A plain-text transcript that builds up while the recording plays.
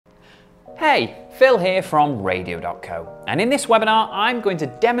Hey, Phil here from Radio.co, and in this webinar I'm going to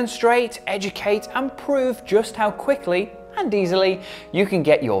demonstrate, educate and prove just how quickly and easily you can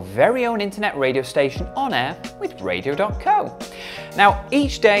get your very own internet radio station on air with Radio.co. Now,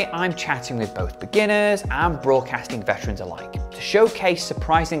 each day I'm chatting with both beginners and broadcasting veterans alike to showcase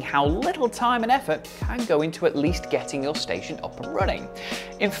surprising how little time and effort can go into at least getting your station up and running.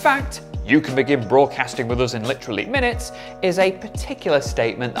 In fact, "You can begin broadcasting with us in literally minutes" is a particular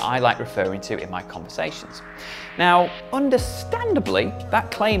statement that I like referring to in my conversations. Now, understandably,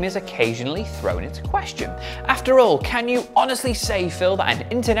 that claim is occasionally thrown into question. After all, can you honestly say, Phil, that an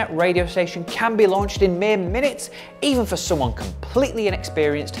internet radio station can be launched in mere minutes, even for someone completely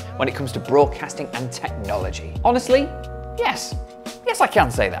inexperienced when it comes to broadcasting and technology? Honestly, yes. Yes, I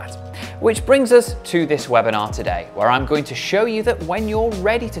can say that. Which brings us to this webinar today, where I'm going to show you that when you're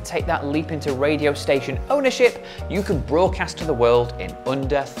ready to take that leap into radio station ownership, you can broadcast to the world in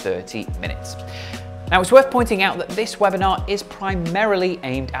under 30 minutes. Now, it's worth pointing out that this webinar is primarily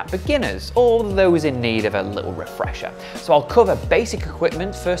aimed at beginners or those in need of a little refresher. So I'll cover basic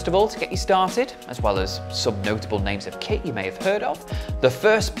equipment first of all to get you started, as well as some notable names of kit you may have heard of, the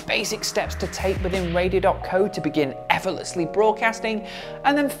first basic steps to take within Radio.co to begin effortlessly broadcasting,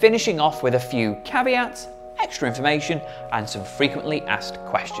 and then finishing off with a few caveats, extra information, and some frequently asked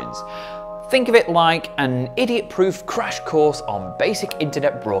questions. Think of it like an idiot-proof crash course on basic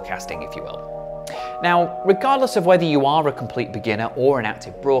internet broadcasting, if you will. Now, regardless of whether you are a complete beginner or an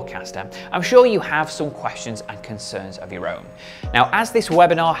active broadcaster, I'm sure you have some questions and concerns of your own. Now, as this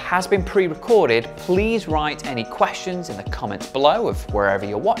webinar has been pre-recorded, please write any questions in the comments below of wherever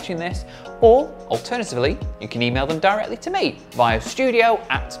you're watching this, or alternatively, you can email them directly to me via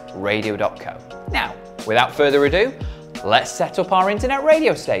studio@radio.co. Now, without further ado, let's set up our internet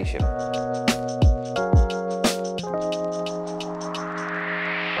radio station.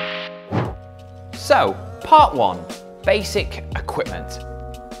 So, part one, basic equipment.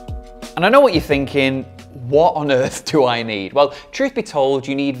 And I know what you're thinking, what on earth do I need? Well, truth be told,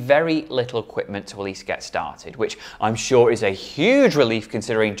 you need very little equipment to at least get started, which I'm sure is a huge relief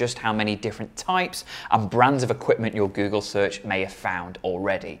considering just how many different types and brands of equipment your Google search may have found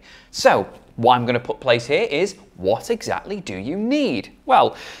already. So, what I'm going to put place here is, what exactly do you need?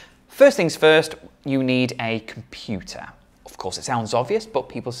 Well, first things first, you need a computer. Of course, it sounds obvious, but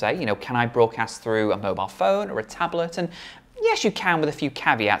people say, can I broadcast through a mobile phone or a tablet? And yes, you can with a few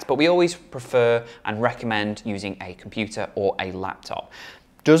caveats, but we always prefer and recommend using a computer or a laptop.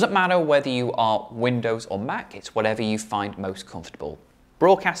 Doesn't matter whether you are Windows or Mac, it's whatever you find most comfortable.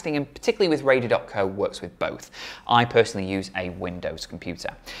 Broadcasting, and particularly with Radio.co, works with both. I personally use a Windows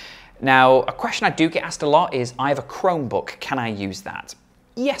computer. Now, a question I do get asked a lot is, I have a Chromebook, can I use that?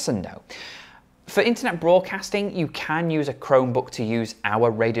 Yes and no. For internet broadcasting, you can use a Chromebook to use our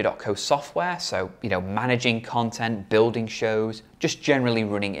Radio.co software, so managing content, building shows, just generally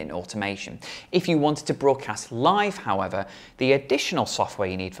running in automation. If you wanted to broadcast live, however, the additional software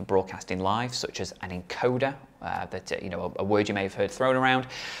you need for broadcasting live, such as an encoder, a word you may have heard thrown around,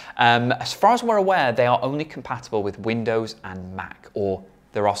 as far as we're aware, they are only compatible with Windows and Mac, or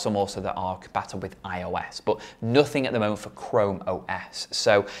there are some also that are compatible with iOS, but nothing at the moment for Chrome OS.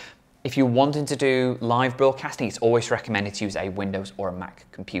 So if you're wanting to do live broadcasting, it's always recommended to use a Windows or a Mac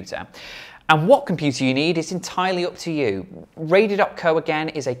computer. And what computer you need is entirely up to you. Radio.co, again,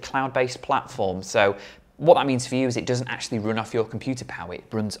 is a cloud-based platform, so what that means for you is it doesn't actually run off your computer power, it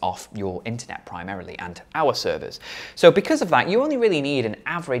runs off your internet primarily and our servers. So because of that, you only really need an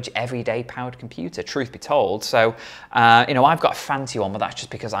average everyday powered computer, truth be told. So, I've got a fancy one, but that's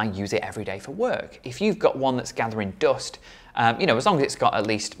just because I use it every day for work. If you've got one that's gathering dust, as long as it's got at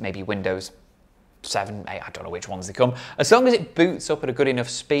least maybe Windows 7, 8, I don't know which ones they come, as long as it boots up at a good enough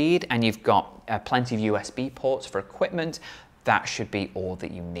speed and you've got plenty of USB ports for equipment, that should be all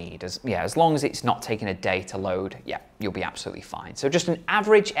that you need. As long as it's not taking a day to load, you'll be absolutely fine. So just an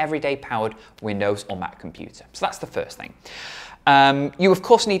average everyday powered Windows or Mac computer. So that's the first thing. You of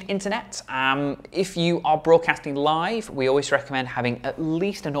course need internet. If you are broadcasting live, we always recommend having at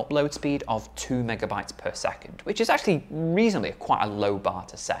least an upload speed of 2 megabytes per second, which is actually reasonably quite a low bar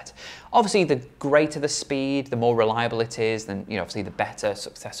to set. Obviously, the greater the speed, the more reliable it is, then obviously the better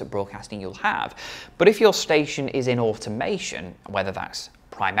success at broadcasting you'll have. But if your station is in automation, whether that's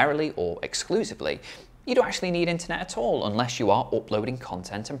primarily or exclusively, you don't actually need internet at all unless you are uploading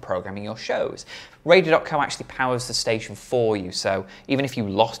content and programming your shows. Radio.co actually powers the station for you, so even if you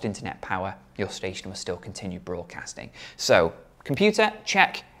lost internet power, your station will still continue broadcasting. So, computer,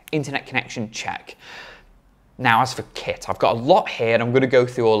 check. Internet connection, check. Now, as for kit, I've got a lot here and I'm going to go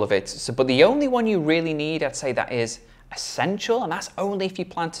through all of it, but the only one you really need, I'd say that is essential, and that's only if you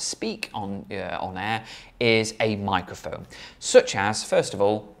plan to speak on air, is a microphone, such as, first of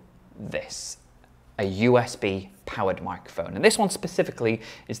all, this, a USB powered microphone. And this one specifically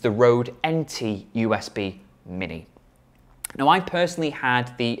is the Rode NT USB Mini. Now, I personally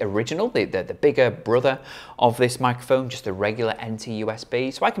had the original, the bigger brother of this microphone, just a regular NT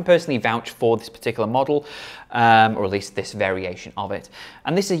USB, so I can personally vouch for this particular model, or at least this variation of it.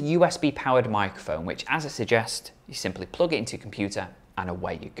 And this is a USB powered microphone, which, as it suggests, you simply plug it into your computer and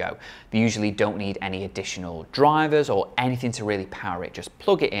away you go. You usually don't need any additional drivers or anything to really power it, just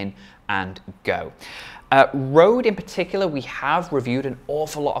plug it in and go. Rode in particular, we have reviewed an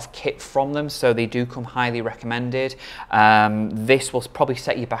awful lot of kit from them, so they do come highly recommended. This will probably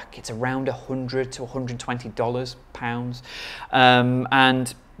set you back, it's around $100 to $120 pounds.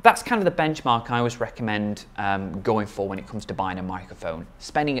 And that's kind of the benchmark I always recommend going for when it comes to buying a microphone.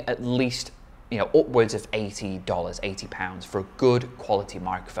 Spending at least upwards of $80, £80 for a good quality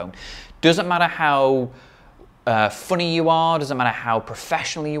microphone. Doesn't matter how funny you are, doesn't matter how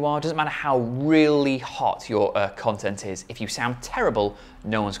professional you are, doesn't matter how really hot your content is. If you sound terrible,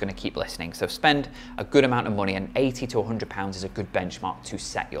 no one's going to keep listening. So spend a good amount of money, and £80 to £100 is a good benchmark to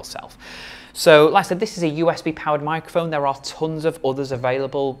set yourself. So like I said, this is a USB powered microphone. There are tons of others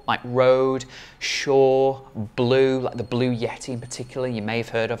available, like Rode, Shure, Blue, like the Blue Yeti in particular, you may have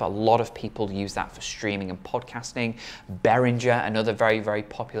heard of. A lot of people use that for streaming and podcasting. Behringer, another very, very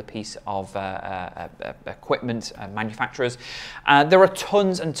popular piece of equipment manufacturers. There are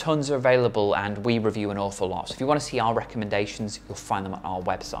tons and tons available, and we review an awful lot. So if you want to see our recommendations, you'll find them on our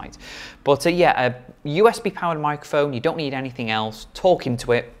website. But yeah, a USB powered microphone, you don't need anything else. Talk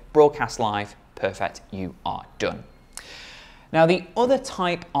into it, broadcast live, perfect, you are done. Now, the other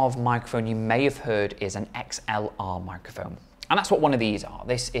type of microphone you may have heard is an XLR microphone. And that's what one of these are.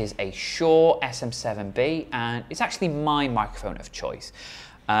 This is a Shure SM7B, and it's actually my microphone of choice.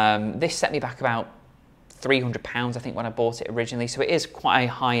 This set me back about £300, I think, when I bought it originally. So it is quite a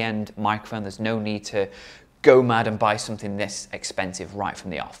high-end microphone. There's no need to go mad and buy something this expensive right from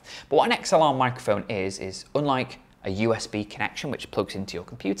the off. But what an XLR microphone is unlike a USB connection which plugs into your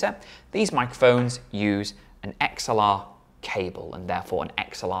computer, these microphones use an XLR cable and therefore an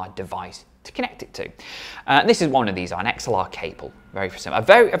XLR device to connect it to. This is one of these, an XLR cable, very simple. A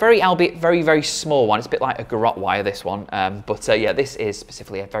very, albeit very, very small one. It's a bit like a garrote wire, this one, but yeah, this is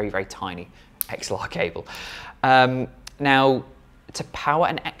specifically a very, very tiny XLR cable. Now, to power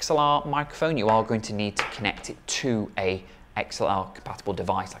an XLR microphone, you are going to need to connect it to a XLR compatible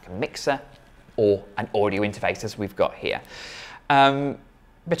device like a mixer or an audio interface, as we've got here.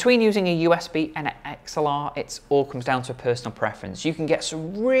 Between using a USB and an XLR, it all comes down to a personal preference. You can get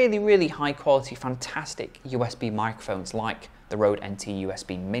some really, really high quality, fantastic USB microphones like the Rode NT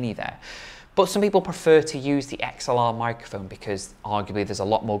USB Mini there. But some people prefer to use the XLR microphone because arguably there's a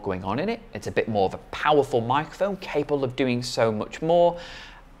lot more going on in it. It's a bit more of a powerful microphone, capable of doing so much more.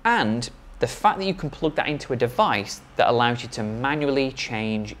 And the fact that you can plug that into a device that allows you to manually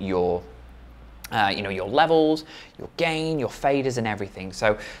change your your levels, your gain, your faders and everything.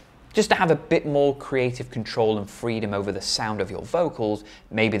 So just to have a bit more creative control and freedom over the sound of your vocals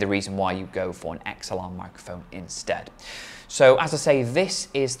may be the reason why you go for an XLR microphone instead. So as I say, this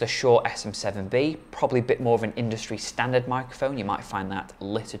is the Shure SM7B, probably a bit more of an industry standard microphone. You might find that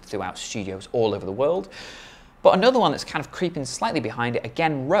littered throughout studios all over the world. But another one that's kind of creeping slightly behind it,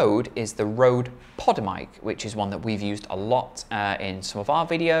 again Rode, is the Rode PodMic, which is one that we've used a lot in some of our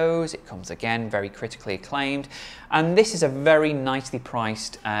videos. It comes again very critically acclaimed. And this is a very nicely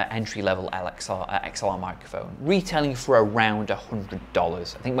priced entry-level XLR microphone, retailing for around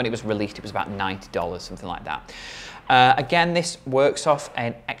 $100. I think when it was released it was about $90, something like that. Again, this works off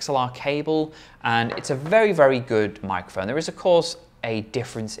an XLR cable, and it's a very, very good microphone. There is, of course, a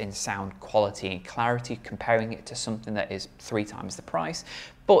difference in sound quality and clarity comparing it to something that is 3 times the price.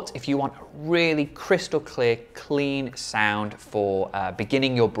 But if you want a really crystal clear, clean sound for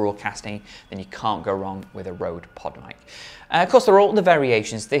beginning your broadcasting, then you can't go wrong with a Rode PodMic. Of course, there are all the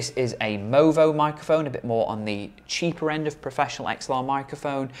variations. This is a Movo microphone, a bit more on the cheaper end of professional XLR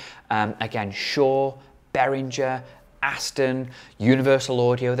microphone. Again, Shure, Behringer, Aston, Universal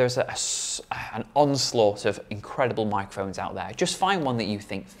Audio. There's an onslaught of incredible microphones out there. Just find one that you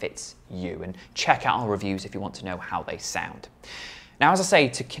think fits you and check out our reviews if you want to know how they sound. Now, as I say,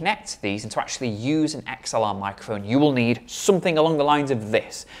 to connect these and to actually use an XLR microphone, you will need something along the lines of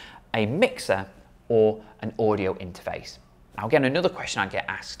this, a mixer or an audio interface. Now, again, another question I get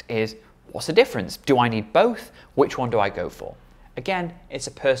asked is, what's the difference? Do I need both? Which one do I go for? Again, it's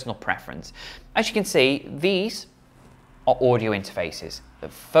a personal preference. As you can see, these are audio interfaces, the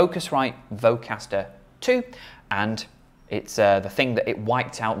Focusrite Vocaster 2 and It's the thing that it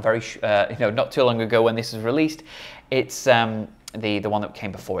wiped out very, not too long ago when this was released. It's the one that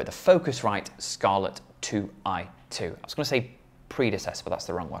came before it, the Focusrite Scarlett 2i2. I was going to say predecessor, but that's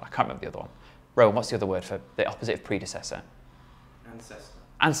the wrong one. I can't remember the other one. Rowan, what's the other word for the opposite of predecessor?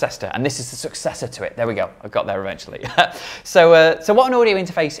 Ancestor, and this is the successor to it. There we go, I got there eventually. So what an audio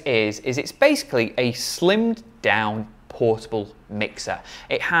interface is it's basically a slimmed down portable mixer.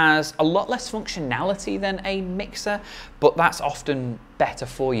 It has a lot less functionality than a mixer, but that's often better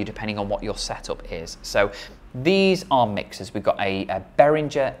for you depending on what your setup is. So these are mixers. We've got a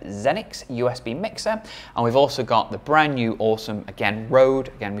Behringer Xenix USB mixer, and we've also got the brand new awesome, again, Rode.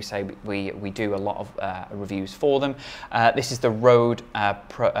 Again, we say we do a lot of reviews for them. This is the Rode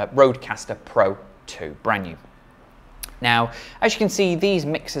Rodecaster Pro 2, brand new. Now, as you can see, these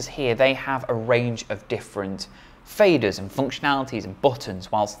mixers here, they have a range of different faders and functionalities and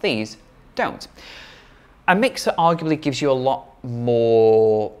buttons, whilst these don't. A mixer arguably gives you a lot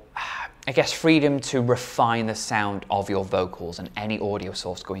more, I guess, freedom to refine the sound of your vocals and any audio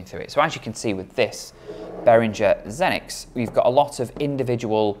source going through it. So as you can see with this Behringer Xenix, we've got a lot of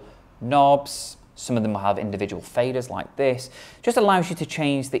individual knobs. Some of them will have individual faders like this. Just allows you to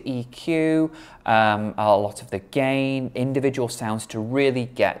change the EQ, a lot of the gain, individual sounds to really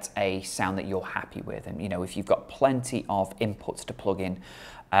get a sound that you're happy with. And if you've got plenty of inputs to plug in,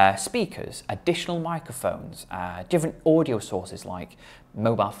 speakers, additional microphones, different audio sources like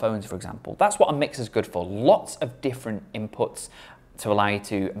mobile phones, for example. That's what a mixer is good for. Lots of different inputs to allow you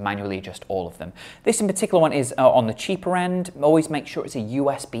to manually adjust all of them. This in particular one is on the cheaper end. Always make sure it's a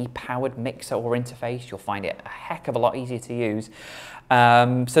USB powered mixer or interface. You'll find it a heck of a lot easier to use.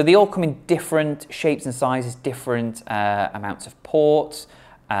 So they all come in different shapes and sizes, different amounts of ports,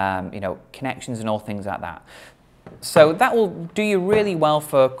 connections and all things like that. So that will do you really well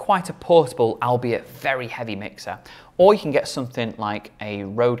for quite a portable, albeit very heavy mixer. Or you can get something like a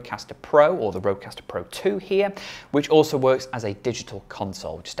Rodecaster Pro or the Rodecaster Pro 2 here, which also works as a digital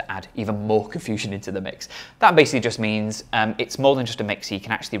console, just to add even more confusion into the mix. That basically just means it's more than just a mixer. You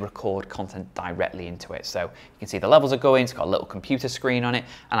can actually record content directly into it. So you can see the levels are going, it's got a little computer screen on it,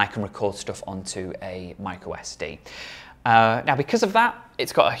 and I can record stuff onto a micro SD. Now, because of that,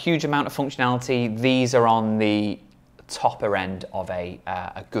 it's got a huge amount of functionality. These are on the topper end of a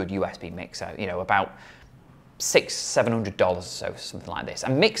good USB mixer, about $600–700 or so, something like this.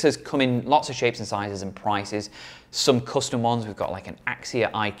 And mixers come in lots of shapes and sizes and prices. Some custom ones, we've got like an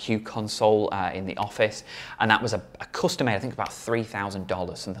Axia IQ console in the office, and that was a custom made, I think about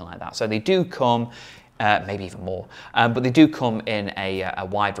 $3,000, something like that. So they do come, maybe even more, but they do come in a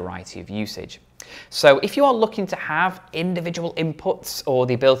wide variety of usage. So if you are looking to have individual inputs or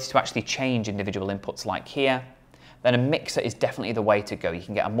the ability to actually change individual inputs like here, then a mixer is definitely the way to go. You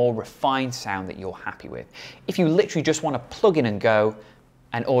can get a more refined sound that you're happy with. If you literally just want to plug in and go,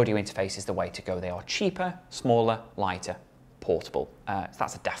 an audio interface is the way to go. They are cheaper, smaller, lighter, portable.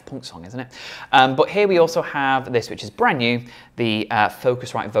 That's a Daft Punk song, isn't it? But here we also have this, which is brand new, the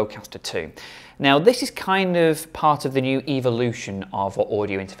Focusrite Vocaster 2. Now this is kind of part of the new evolution of what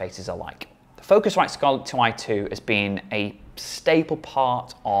audio interfaces are like. The Focusrite Scarlett 2i2 has been a staple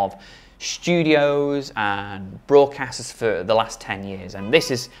part of studios and broadcasters for the last 10 years, and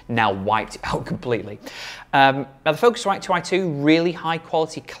this is now wiped out completely. Now the Focusrite 2i2, really high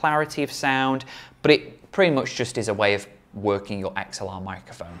quality clarity of sound, but it pretty much just is a way of working your XLR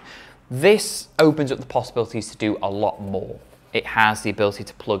microphone. This opens up the possibilities to do a lot more. It has the ability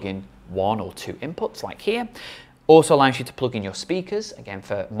to plug in 1 or 2 inputs like here. Also allows you to plug in your speakers, again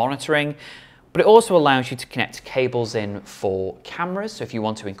for monitoring. But it also allows you to connect cables in for cameras. So if you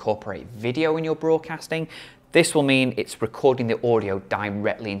want to incorporate video in your broadcasting, this will mean it's recording the audio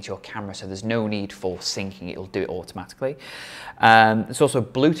directly into your camera, so there's no need for syncing, it'll do it automatically. There's also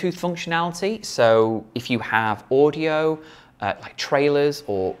Bluetooth functionality, so if you have audio, like trailers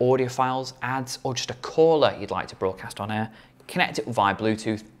or audio files, ads, or just a caller you'd like to broadcast on air, connect it via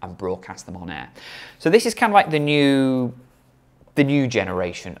Bluetooth and broadcast them on air. So this is kind of like the new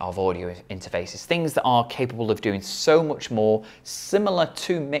generation of audio interfaces, things that are capable of doing so much more, similar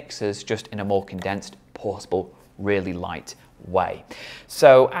to mixers, just in a more condensed, portable, really light way.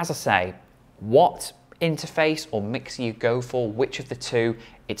 So as I say, what interface or mixer you go for, which of the two,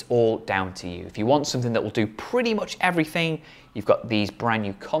 it's all down to you. If you want something that will do pretty much everything, you've got these brand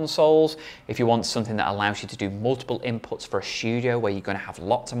new consoles. If you want something that allows you to do multiple inputs for a studio where you're going to have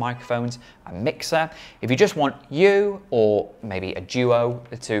lots of microphones, a mixer. If you just want you or maybe a duo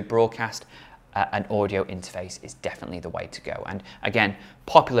to broadcast, an audio interface is definitely the way to go. And again,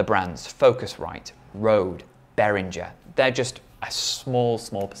 popular brands, Focusrite, Rode, Behringer, they're just a small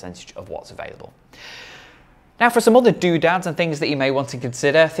percentage of what's available. Now for some other doodads and things that you may want to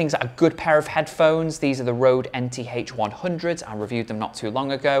consider, things like a good pair of headphones. These are the Rode NTH100s. I reviewed them not too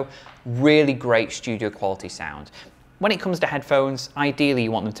long ago. Really great studio quality sound. When it comes to headphones, ideally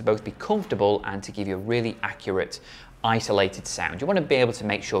you want them to both be comfortable and to give you a really accurate, isolated sound. You want to be able to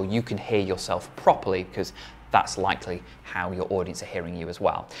make sure you can hear yourself properly, because that's likely how your audience are hearing you as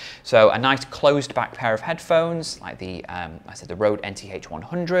well. So a nice closed back pair of headphones, like the, I said, the Rode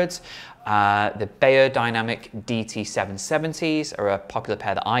NTH100s, the Beyerdynamic DT770s are a popular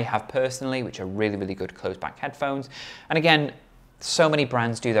pair that I have personally, which are really, really good closed back headphones. And again, so many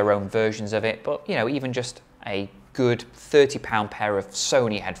brands do their own versions of it, but you know, even just a good £30 pair of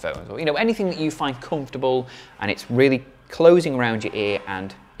Sony headphones, or you know, anything that you find comfortable and it's really closing around your ear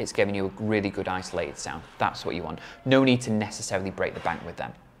and it's giving you a really good isolated sound. That's what you want. No need to necessarily break the bank with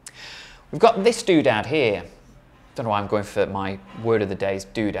them. We've got this doodad here. Don't know why I'm going for my word of the day's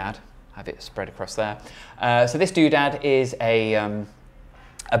doodad. Have it spread across there. So this doodad is a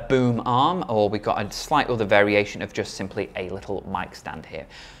boom arm, or we've got a slight other variation of just simply a little mic stand here.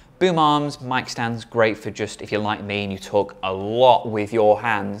 Boom arms, mic stands, great for just if you're like me and you talk a lot with your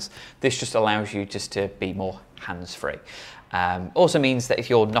hands. This just allows you just to be more hands-free. Also means that if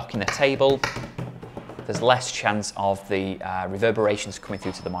you're knocking the table, there's less chance of the reverberations coming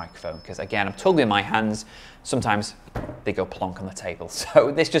through to the microphone, because again, I'm talking with my hands, sometimes they go plonk on the table.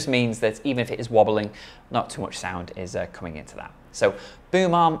 So this just means that even if it is wobbling, not too much sound is coming into that. So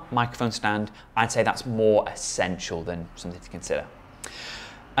boom arm, microphone stand, I'd say that's more essential than something to consider.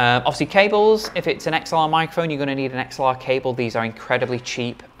 Obviously cables, if it's an XLR microphone, you're going to need an XLR cable. These are incredibly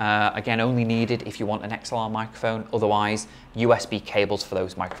cheap. Again, only needed if you want an XLR microphone. Otherwise, USB cables for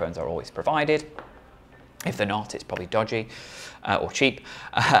those microphones are always provided. If they're not, it's probably dodgy or cheap.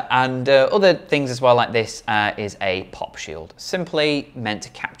 And other things as well like this is a pop shield. Simply meant to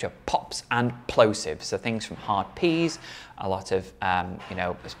capture pops and plosives. So things from hard Ps, a lot of, you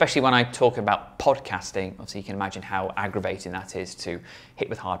know, especially when I talk about podcasting, obviously you can imagine how aggravating that is to hit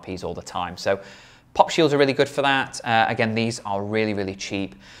with hard Ps all the time. So pop shields are really good for that. Again, these are really, really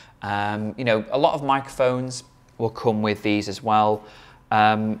cheap. You know, a lot of microphones will come with these as well.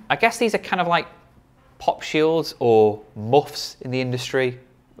 I guess these are kind of like pop shields or muffs in the industry,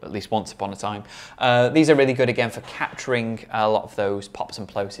 at least once upon a time. These are really good again for capturing a lot of those pops and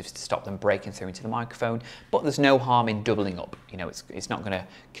plosives to stop them breaking through into the microphone, but there's no harm in doubling up. You know, it's not going to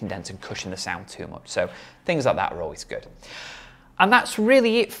condense and cushion the sound too much. So things like that are always good. And that's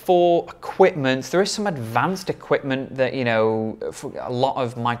really it for equipment. There is some advanced equipment that, you know, for a lot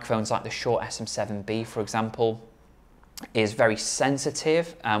of microphones like the Shure SM7B, for example, is very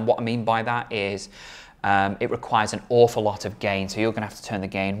sensitive. And what I mean by that is it requires an awful lot of gain, so you're going to have to turn the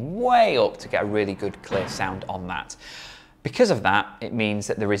gain way up to get a really good clear sound on that. Because of that, it means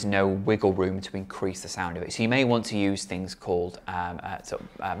that there is no wiggle room to increase the sound of it. So you may want to use things called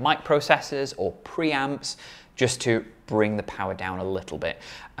mic processors or preamps just to bring the power down a little bit.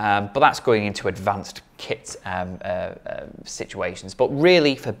 But that's going into advanced kit situations. But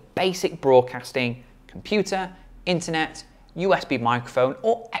really for basic broadcasting, computer, internet, USB microphone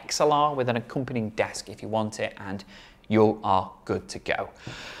or XLR with an accompanying desk if you want it, and you are good to go.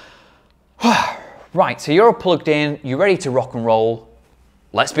 Right, so you're all plugged in, you're ready to rock and roll.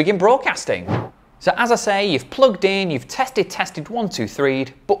 Let's begin broadcasting. So as I say, you've plugged in, you've tested 1, 2,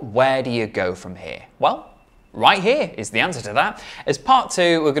 3'd, but where do you go from here? Well, right here is the answer to that. As part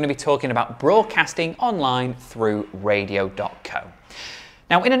 2, we're going to be talking about broadcasting online through Radio.co.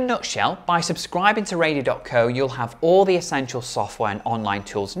 Now, in a nutshell, by subscribing to Radio.co, you'll have all the essential software and online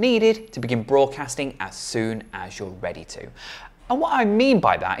tools needed to begin broadcasting as soon as you're ready to. And what I mean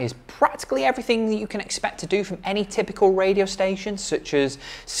by that is practically everything that you can expect to do from any typical radio station, such as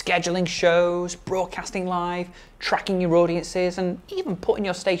scheduling shows, broadcasting live, tracking your audiences, and even putting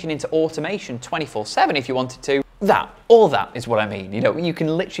your station into automation 24/7 if you wanted to. All that is what I mean. You know, you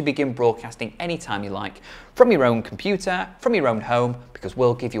can literally begin broadcasting anytime you like, from your own computer, from your own home, because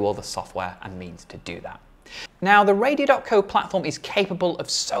we'll give you all the software and means to do that. Now, the Radio.co platform is capable of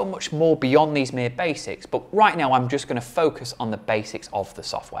so much more beyond these mere basics, but right now I'm just going to focus on the basics of the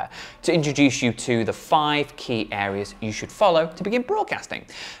software to introduce you to the 5 key areas you should follow to begin broadcasting.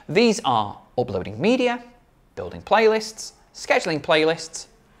 These are uploading media, building playlists, scheduling playlists,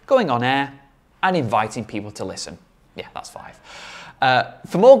 going on air, and inviting people to listen. Yeah, that's 5.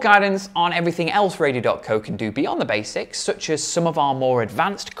 For more guidance on everything else Radio.co can do beyond the basics, such as some of our more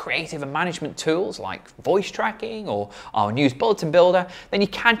advanced creative and management tools like voice tracking or our news bulletin builder, then you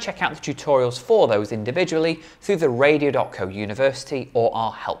can check out the tutorials for those individually through the Radio.co University or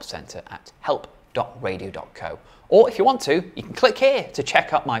our help centre at help.radio.co. Or if you want to, you can click here to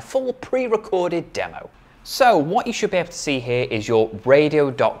check out my full pre-recorded demo. So what you should be able to see here is your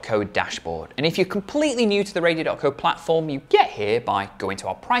Radio.co dashboard. And if you're completely new to the Radio.co platform, you get here by going to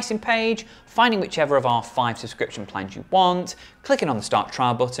our pricing page, finding whichever of our 5 subscription plans you want, clicking on the Start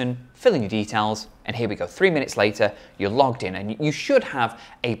Trial button, filling your details, and here we go. 3 minutes later, you're logged in, and you should have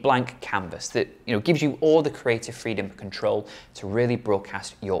a blank canvas that gives you all the creative freedom and control to really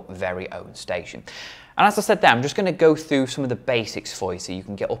broadcast your very own station. And as I said there, I'm just going to go through some of the basics for you so you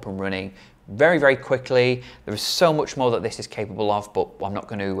can get up and running very, very quickly. There is so much more that this is capable of, but I'm not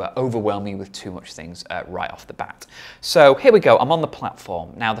going to overwhelm you with too much things right off the bat. So here we go. I'm on the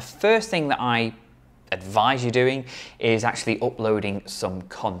platform. Now, the first thing that I advise you doing is actually uploading some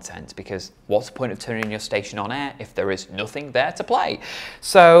content, because what's the point of turning your station on air if there is nothing there to play?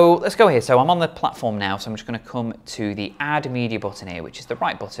 So let's go here. So I'm on the platform now, so I'm just going to come to the Add Media button here, which is the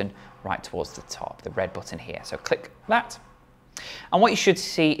right button right towards the top, the red button here. So click that. And what you should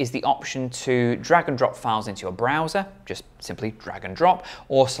see is the option to drag and drop files into your browser, just simply drag and drop,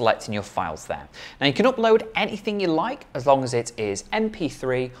 or selecting your files there. Now you can upload anything you like as long as it is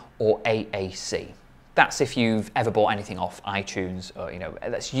MP3 or AAC. That's if you've ever bought anything off iTunes, or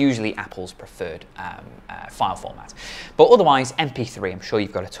that's usually Apple's preferred file format. But otherwise, MP3, I'm sure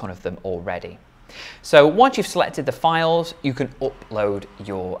you've got a ton of them already. So once you've selected the files, you can upload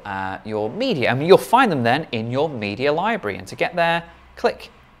your media. I mean, you'll find them then in your media library. And to get there,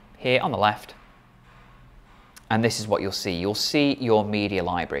 click here on the left. And this is what you'll see. You'll see your media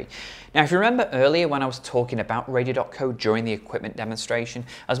library. Now, if you remember earlier when I was talking about Radio.co during the equipment demonstration,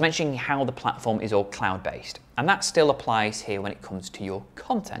 I was mentioning how the platform is all cloud-based. And that still applies here when it comes to your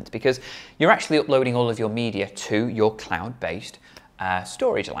content, because you're actually uploading all of your media to your cloud-based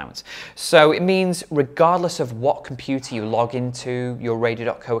storage allowance. So it means regardless of what computer you log into your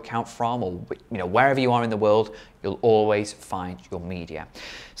Radio.co account from, or wherever you are in the world, you'll always find your media.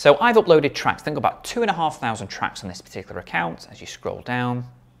 So I've uploaded tracks. I think about 2,500 tracks on this particular account. As you scroll down,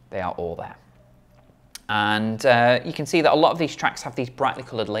 they are all there. And you can see that a lot of these tracks have these brightly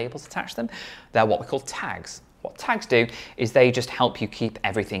coloured labels attached to them. They're what we call tags. What tags do is they just help you keep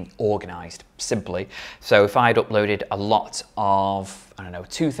everything organized, simply. So if I'd uploaded a lot of,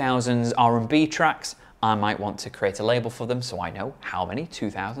 2000s R&B tracks, I might want to create a label for them so I know how many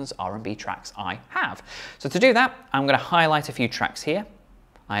 2000s R&B tracks I have. So to do that, I'm going to highlight a few tracks here.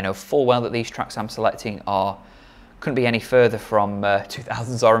 I know full well that these tracks I'm selecting couldn't be any further from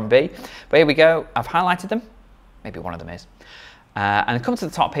 2000s R&B. But here we go, I've highlighted them. Maybe one of them is. And come to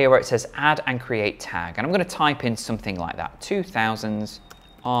the top here where it says add and create tag, and I'm going to type in something like that, 2000s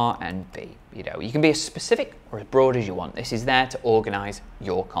R&B. You can be as specific or as broad as you want. This is there to organize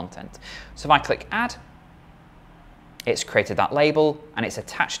your content. So if I click add, it's created that label and it's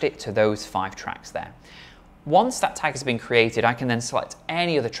attached it to those 5 tracks there. Once that tag has been created, I can then select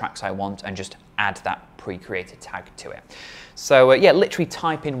any other tracks I want and just add that pre-created tag to it. So yeah, literally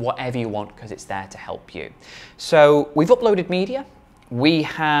type in whatever you want because it's there to help you. So we've uploaded media. We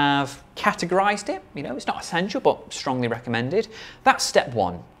have categorized it. It's not essential, but strongly recommended. That's step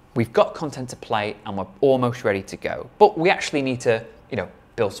 1. We've got content to play and we're almost ready to go. But we actually need to,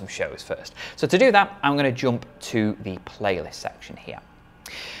 build some shows first. So to do that, I'm going to jump to the playlist section here.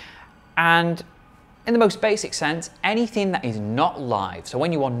 And in the most basic sense, anything that is not live, so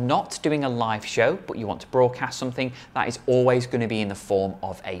when you are not doing a live show, but you want to broadcast something, that is always going to be in the form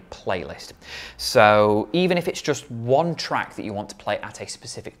of a playlist. So even if it's just one track that you want to play at a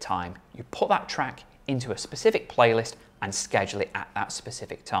specific time, you put that track into a specific playlist and schedule it at that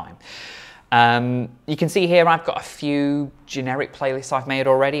specific time. You can see here I've got a few generic playlists I've made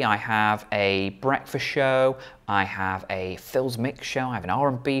already. I have a breakfast show, I have a Phil's Mix show, I have an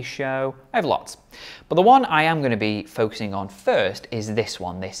R&B show, I have lots. But the one I am going to be focusing on first is this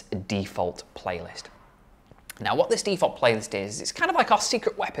one, this default playlist. Now what this default playlist is, it's kind of like our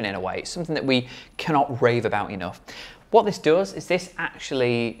secret weapon in a way. It's something that we cannot rave about enough. What this does is this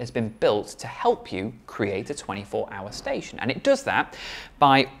actually has been built to help you create a 24-hour station. And it does that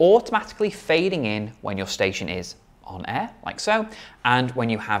by automatically fading in when your station is on air, like so, and when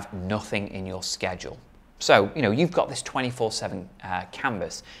you have nothing in your schedule. So, you've got this 24/7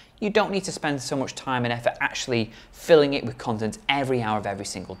 canvas. You don't need to spend so much time and effort actually filling it with content every hour of every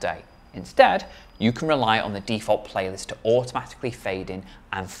single day. Instead, you can rely on the default playlist to automatically fade in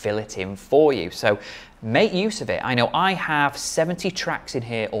and fill it in for you. So make use of it. I know I have 70 tracks in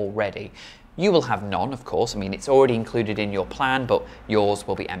here already. You will have none, of course. I mean, it's already included in your plan, but yours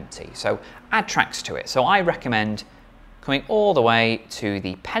will be empty. So add tracks to it. So I recommend coming all the way to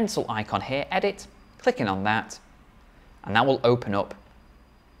the pencil icon here, edit, clicking on that, and that will open up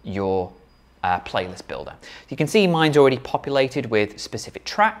your playlist builder. You can see mine's already populated with specific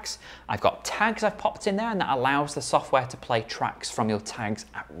tracks. I've got tags I've popped in there, and that allows the software to play tracks from your tags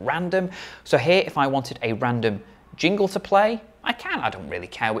at random. So here, if I wanted a random jingle to play, I can. I don't really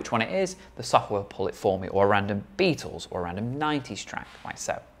care which one it is. The software will pull it for me, or a random Beatles or a random 90s track, like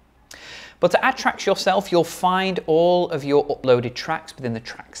so. But to add tracks yourself, you'll find all of your uploaded tracks within the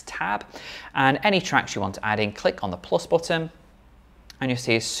Tracks tab. And any tracks you want to add in, click on the plus button, and you'll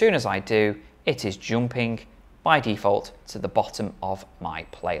see as soon as I do, it is jumping by default to the bottom of my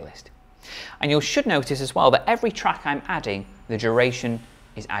playlist. And you should notice as well that every track I'm adding, the duration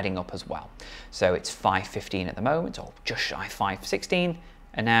is adding up as well. So it's 5:15 at the moment, or just shy of 5:16,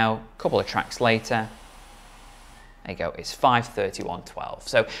 and now a couple of tracks later, there you go, it's 5:31:12.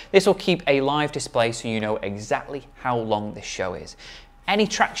 So this will keep a live display so you know exactly how long this show is. Any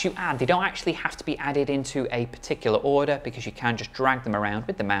tracks you add, they don't actually have to be added into a particular order, because you can just drag them around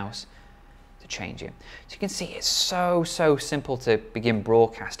with the mouse to change it. So you can see it's so simple to begin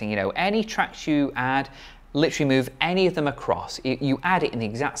broadcasting. You know, any tracks you add, literally move any of them across. You add it in the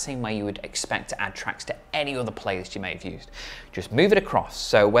exact same way you would expect to add tracks to any other playlist you may have used. Just move it across.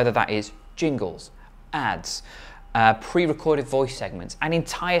 So whether that is jingles, ads, pre-recorded voice segments, an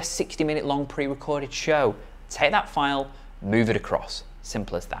entire 60-minute long pre-recorded show, take that file, move it across.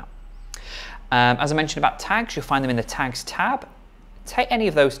 Simple as that. As I mentioned about tags, you'll find them in the Tags tab. Take any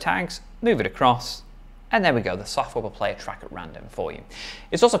of those tags, move it across, and there we go, the software will play a track at random for you.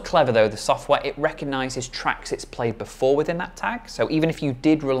 It's also clever though, the software, it recognizes tracks it's played before within that tag. So even if you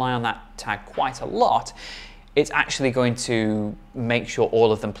did rely on that tag quite a lot, it's actually going to make sure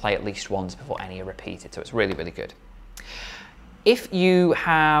all of them play at least once before any are repeated. So it's really good. If you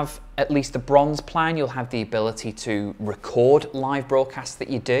have at least the bronze plan, you'll have the ability to record live broadcasts that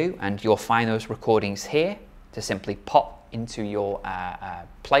you do, and you'll find those recordings here to simply pop into your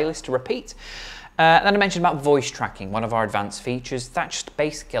playlist to repeat. Then I mentioned about voice tracking, one of our advanced features. That just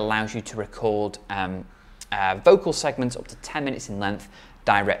basically allows you to record vocal segments up to 10 minutes in length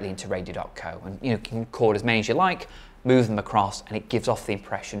directly into Radio.co. And you can record as many as you like, move them across, and it gives off the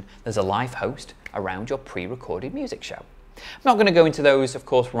impression there's a live host around your pre-recorded music show. I'm not going to go into those, of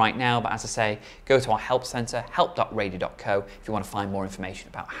course, right now, but as I say, go to our help center, help.radio.co, if you want to find more information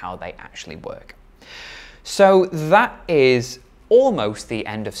about how they actually work. So that is almost the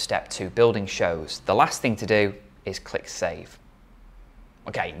end of step 2, building shows. The last thing to do is click save.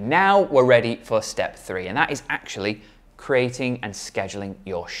 Okay, now we're ready for step 3, and that is actually creating and scheduling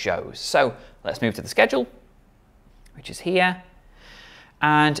your shows. So let's move to the schedule, which is here.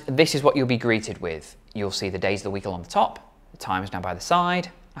 And this is what you'll be greeted with. You'll see the days of the week along the top, the time is down by the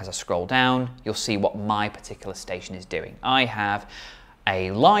side. As I scroll down, you'll see what my particular station is doing. I have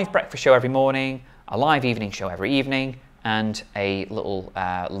a live breakfast show every morning, a live evening show every evening, and a little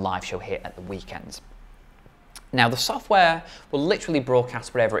live show here at the weekends. Now the software will literally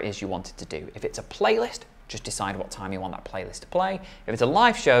broadcast whatever it is you want it to do. If it's a playlist, just decide what time you want that playlist to play. If it's a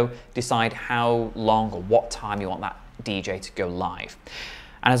live show, decide how long or what time you want that DJ to go live.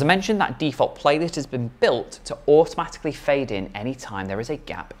 And as I mentioned, that default playlist has been built to automatically fade in any time there is a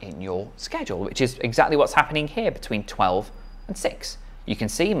gap in your schedule, which is exactly what's happening here between 12 and 6. You can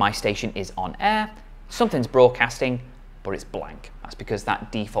see my station is on air, something's broadcasting, but it's blank. That's because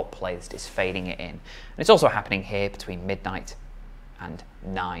that default playlist is fading it in. And it's also happening here between midnight and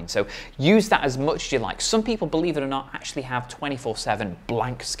 9. So use that as much as you like. Some people, believe it or not, actually have 24/7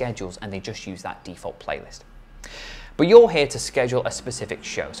 blank schedules, and they just use that default playlist. But you're here to schedule a specific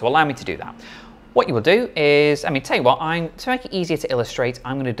show, so allow me to do that. What you will do is, tell you what, to make it easier to illustrate,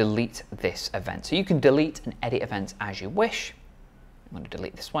 I'm going to delete this event. So you can delete and edit events as you wish. I'm going to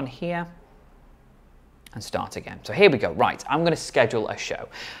delete this one here and start again. So here we go. Right, I'm going to schedule a show.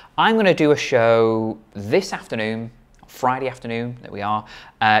 I'm going to do a show this afternoon, Friday afternoon, there we are,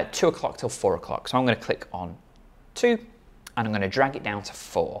 2 o'clock till 4 o'clock. So I'm going to click on 2 and I'm going to drag it down to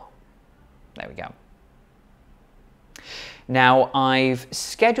 4. There we go. Now I've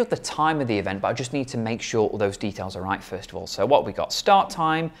scheduled the time of the event, but I just need to make sure all those details are right first of all. So what we got: start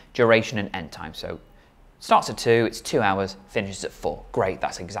time, duration, and end time. So starts at 2, it's 2 hours, finishes at 4. Great,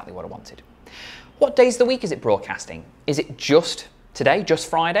 that's exactly what I wanted. What days of the week is it broadcasting? Is it just today, just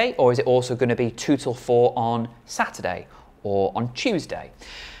Friday, or is it also going to be 2 till 4 on Saturday or on Tuesday?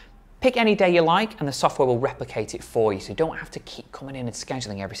 Pick any day you like and the software will replicate it for you, so you don't have to keep coming in and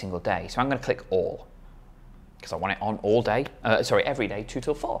scheduling every single day. So I'm going to click all, because I want it on all day, every day, 2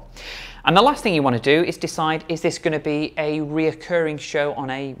 till 4. And the last thing you want to do is decide, is this going to be a reoccurring show on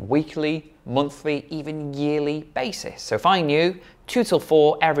a weekly, monthly, even yearly basis? So if I knew 2 till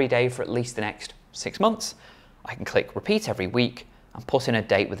 4 every day for at least the next 6 months, I can click repeat every week and put in a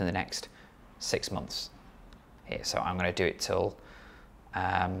date within the next 6 months here. So I'm going to do it till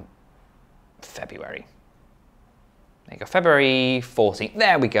February. There you go, February 14th.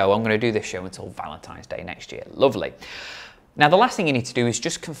 There we go. I'm going to do this show until Valentine's Day next year. Lovely. Now, the last thing you need to do is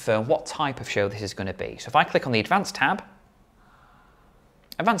just confirm what type of show this is going to be. So if I click on the Advanced tab,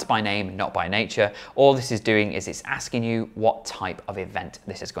 Advanced by name, not by nature, all this is doing is it's asking you what type of event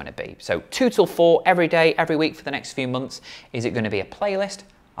this is going to be. So 2 till 4 every day, every week for the next few months. Is it going to be a playlist,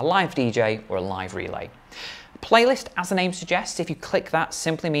 a live DJ, or a live relay? Playlist, as the name suggests, if you click that,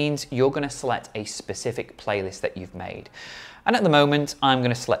 simply means you're going to select a specific playlist that you've made. And at the moment, I'm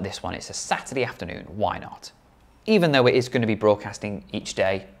going to select this one. It's a Saturday afternoon. Why not? Even though it is going to be broadcasting each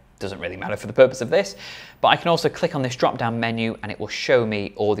day, doesn't really matter for the purpose of this, but I can also click on this drop-down menu and it will show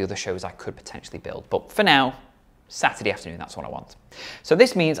me all the other shows I could potentially build. But for now, Saturday afternoon, that's what I want. So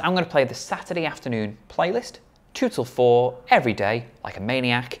this means I'm going to play the Saturday afternoon playlist, 2 till 4 every day, like a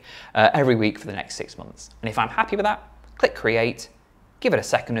maniac, every week for the next 6 months. And if I'm happy with that, click create, give it a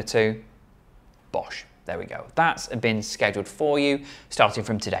second or two, bosh, there we go. That's been scheduled for you starting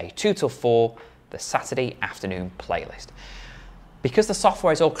from today, 2 till 4, the Saturday afternoon playlist. Because the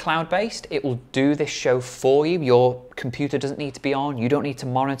software is all cloud-based, it will do this show for you. Your computer doesn't need to be on, you don't need to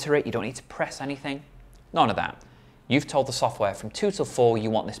monitor it, you don't need to press anything, none of that. You've told the software from 2 till 4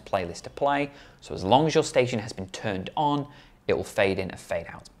 you want this playlist to play, so as long as your station has been turned on, it will fade in and fade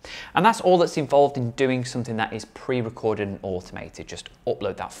out. And that's all that's involved in doing something that is pre-recorded and automated. Just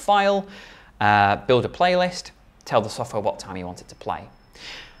upload that file, build a playlist, tell the software what time you want it to play.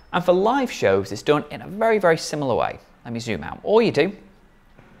 And for live shows, it's done in a very, very similar way. Let me zoom out. All you do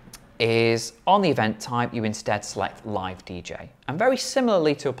is on the event type, you instead select live DJ. And very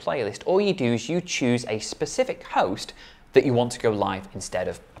similarly to a playlist, all you do is you choose a specific host that you want to go live instead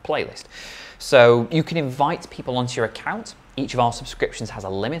of a playlist. So you can invite people onto your account. Each of our subscriptions has a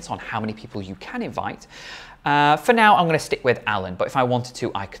limit on how many people you can invite. For now, I'm going to stick with Alan, but if I wanted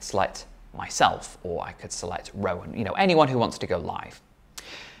to, I could select myself or I could select Rowan, anyone who wants to go live.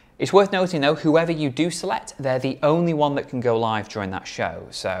 It's worth noting though, whoever you do select, they're the only one that can go live during that show.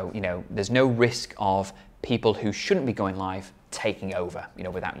 So, there's no risk of people who shouldn't be going live taking over,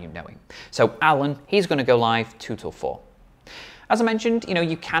 without you knowing. So Alan, he's going to go live 2 till 4. As I mentioned,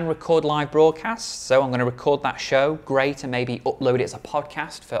 you can record live broadcasts. So I'm going to record that show, great, and maybe upload it as a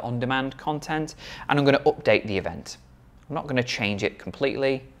podcast for on-demand content. And I'm going to update the event. I'm not going to change it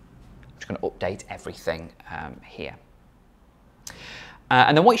completely. I'm just going to update everything here.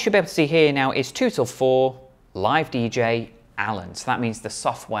 And then what you should be able to see here now is 2 till 4, live DJ, Alan. So that means the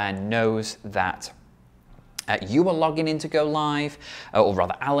software knows that you are logging in to go live, or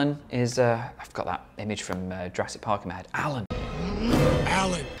rather Alan is, I've got that image from Jurassic Park in my head, Alan.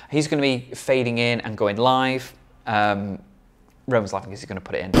 Alan. He's going to be fading in and going live. Roman's laughing because he's going to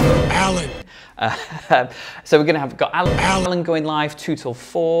put it in. Alan. So we're going to have got Alan going live 2 till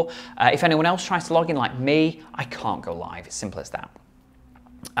 4. If anyone else tries to log in like me, I can't go live. It's simple as that.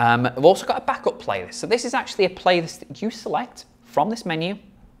 We've also got a backup playlist. So this is actually a playlist that you select from this menu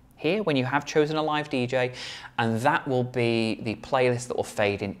here when you have chosen a live DJ, and that will be the playlist that will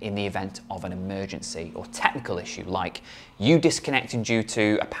fade in the event of an emergency or technical issue, like you disconnecting due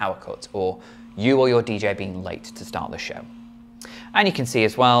to a power cut or you or your DJ being late to start the show. And you can see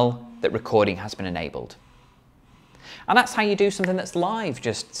as well that recording has been enabled. And that's how you do something that's live,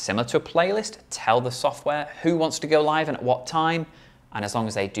 just similar to a playlist. Tell the software who wants to go live and at what time, and as long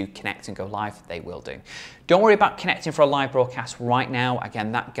as they do connect and go live, they will do. Don't worry about connecting for a live broadcast right now.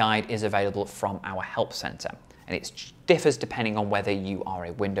 Again, that guide is available from our help center, and it differs depending on whether you are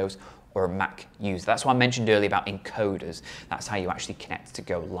a Windows or a Mac user. That's what I mentioned earlier about encoders. That's how you actually connect to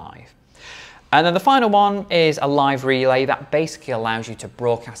go live. And then the final one is a live relay that basically allows you to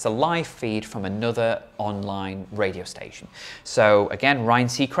broadcast a live feed from another online radio station. So again, Ryan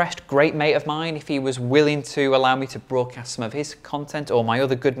Seacrest, great mate of mine, if he was willing to allow me to broadcast some of his content, or my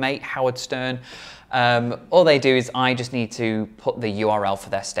other good mate, Howard Stern, all they do is I just need to put the URL for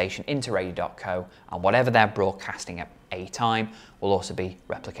their station into Radio.co, and whatever they're broadcasting at a time will also be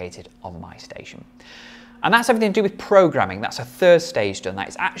replicated on my station. And that's everything to do with programming. That's a third stage done. That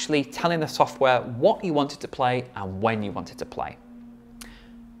is actually telling the software what you want it to play and when you want it to play.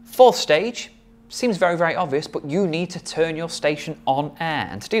 Fourth stage seems very, very obvious, but you need to turn your station on air.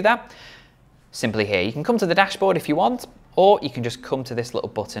 And to do that, simply here, you can come to the dashboard if you want, or you can just come to this little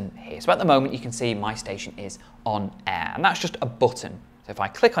button here. So at the moment, you can see my station is on air, and that's just a button. So if I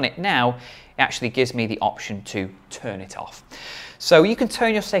click on it now, it actually gives me the option to turn it off. So you can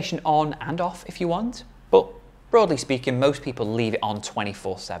turn your station on and off if you want. But broadly speaking, most people leave it on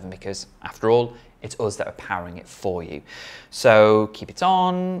 24/7 because, after all, it's us that are powering it for you. So keep it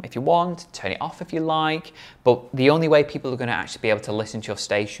on if you want, turn it off if you like, but the only way people are going to actually be able to listen to your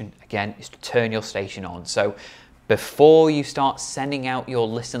station, again, is to turn your station on. So before you start sending out your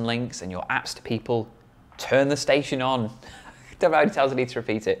listen links and your apps to people, turn the station on. Don't know how many times I need to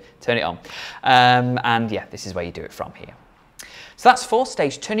repeat it. Turn it on. And yeah, this is where you do it from here. So that's fourth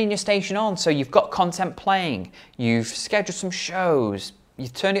stage, turning your station on. So you've got content playing, you've scheduled some shows,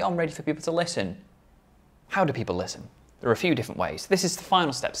 you've turned it on ready for people to listen. How do people listen? There are a few different ways. This is the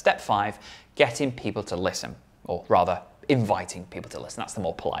final step, step 5, getting people to listen, or rather, inviting people to listen. That's the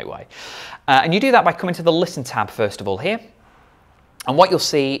more polite way. And you do that by coming to the Listen tab first of all here. And what you'll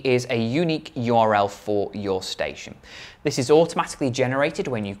see is a unique URL for your station. This is automatically generated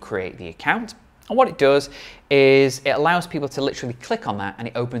when you create the account. And what it does is it allows people to literally click on that and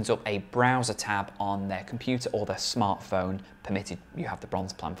it opens up a browser tab on their computer or their smartphone, permitted you have the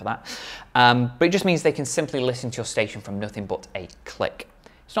bronze plan for that. But it just means they can simply listen to your station from nothing but a click.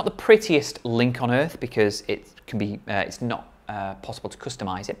 It's not the prettiest link on earth because it can be, it's not possible to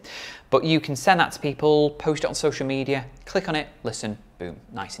customize it, but you can send that to people, post it on social media, click on it, listen, boom,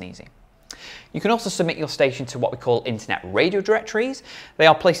 nice and easy. You can also submit your station to what we call internet radio directories. They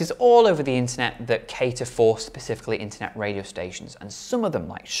are places all over the internet that cater for specifically internet radio stations, and some of them,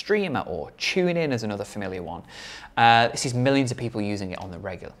 like Streamer or TuneIn is another familiar one. This is millions of people using it on the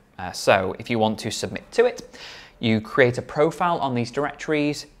regular. So if you want to submit to it, you create a profile on these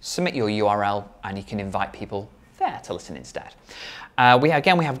directories, submit your URL, and you can invite people there to listen instead. We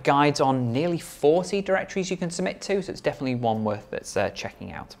have guides on nearly 40 directories you can submit to, so it's definitely one worth that's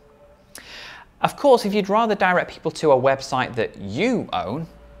checking out. Of course, if you'd rather direct people to a website that you own,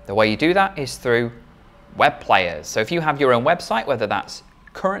 the way you do that is through web players. So if you have your own website, whether that's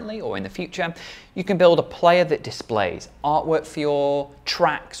currently or in the future, you can build a player that displays artwork for your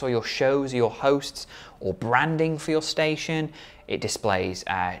tracks or your shows or your hosts, or branding for your station. It displays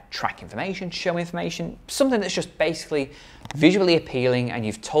track information, show information, something that's just basically visually appealing, and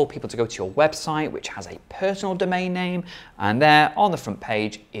you've told people to go to your website, which has a personal domain name, and there on the front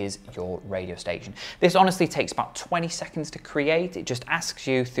page is your radio station. This honestly takes about 20 seconds to create. It just asks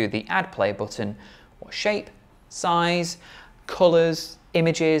you through the Add Player button what shape, size, colors,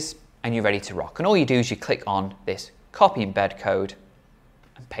 images, and you're ready to rock. And all you do is you click on this copy embed code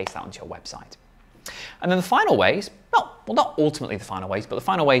and paste that onto your website. And then the final ways, well, not ultimately the final ways, but the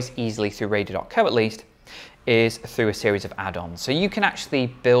final ways easily through Radio.co at least, is through a series of add-ons. So you can actually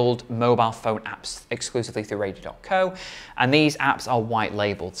build mobile phone apps exclusively through Radio.co, and these apps are white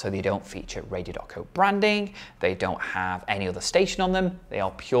labeled, so they don't feature Radio.co branding, they don't have any other station on them, they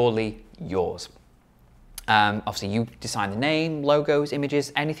are purely yours. Obviously you decide the name, logos,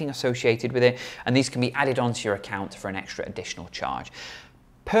 images, anything associated with it, and these can be added onto your account for an extra additional charge.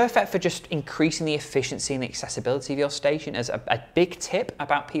 Perfect for just increasing the efficiency and the accessibility of your station. As a big tip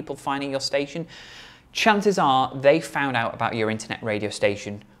about people finding your station, chances are they found out about your internet radio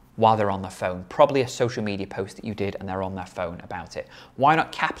station while they're on their phone, probably a social media post that you did and they're on their phone about it. Why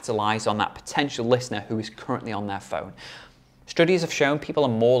not capitalize on that potential listener who is currently on their phone? Studies have shown people are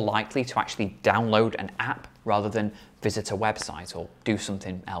more likely to actually download an app rather than visit a website or do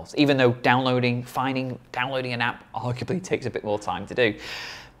something else, even though downloading an app arguably takes a bit more time to do.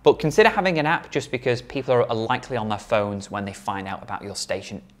 But consider having an app just because people are likely on their phones when they find out about your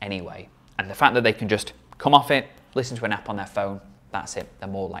station anyway. And the fact that they can just come off it, listen to an app on their phone, that's it, they're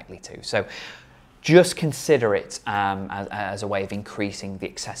more likely to. So just consider it as a way of increasing the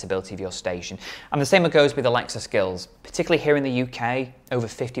accessibility of your station. And the same goes with Alexa skills. Particularly here in the UK, over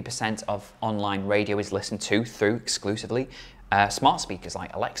 50% of online radio is listened to through exclusively smart speakers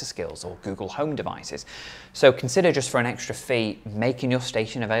like Alexa skills or Google Home devices. So consider just for an extra fee, making your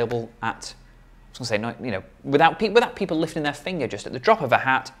station available at, I was going to say, you know, without people lifting their finger, just at the drop of a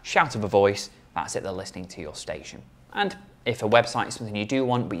hat, shout of a voice, that's it, they're listening to your station. And if a website is something you do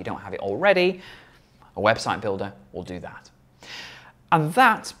want, but you don't have it already, a website builder will do that. And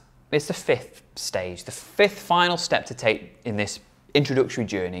that is the fifth stage, the fifth final step to take in this introductory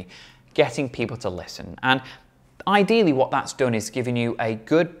journey, getting people to listen. And ideally what that's done is giving you a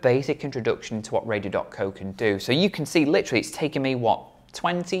good basic introduction to what Radio.co can do. So you can see literally it's taken me, what,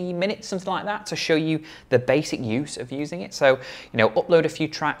 20 minutes, something like that, to show you the basic use of using it. So, you know, upload a few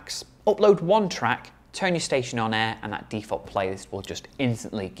tracks, upload one track, turn your station on air, and that default playlist will just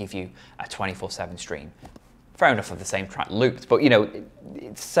instantly give you a 24/7 stream. Fair enough of the same track looped, but you know,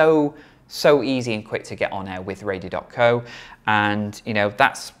 it's so easy and quick to get on air with Radio.co, and you know,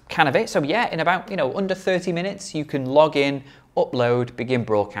 that's kind of it. So yeah, in about, you know, under 30 minutes, you can log in, upload, begin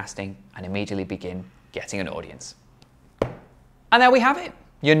broadcasting, and immediately begin getting an audience. And there we have it.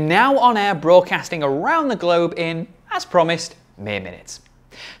 You're now on air broadcasting around the globe in, as promised, mere minutes.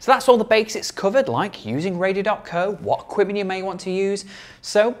 So that's all the basics covered, like using Radio.co, what equipment you may want to use.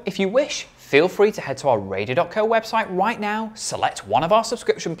 So if you wish, feel free to head to our Radio.co website right now, select one of our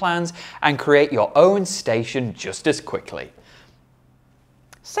subscription plans, and create your own station just as quickly.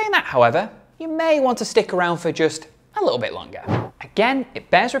 Saying that, however, you may want to stick around for just a little bit longer. Again, it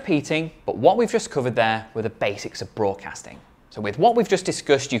bears repeating, but what we've just covered there were the basics of broadcasting. So with what we've just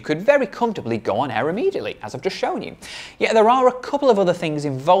discussed, you could very comfortably go on air immediately, as I've just shown you. Yet there are a couple of other things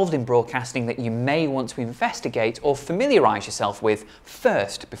involved in broadcasting that you may want to investigate or familiarise yourself with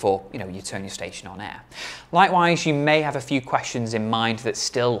first before you turn your station on air. Likewise, you may have a few questions in mind that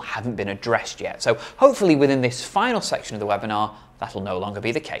still haven't been addressed yet. So hopefully within this final section of the webinar, that'll no longer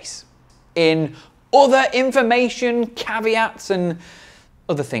be the case. In other information, caveats, and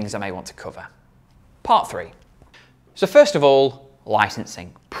other things I may want to cover. Part 3. So first of all,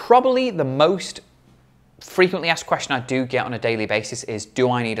 licensing. Probably the most frequently asked question I do get on a daily basis is,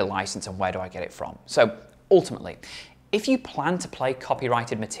 do I need a license and where do I get it from? So ultimately, if you plan to play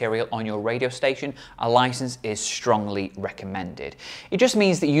copyrighted material on your radio station, a license is strongly recommended. It just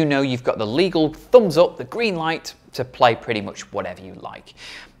means that you've got the legal thumbs up, the green light to play pretty much whatever you like.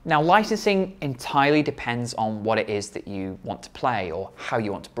 Now, licensing entirely depends on what it is that you want to play or how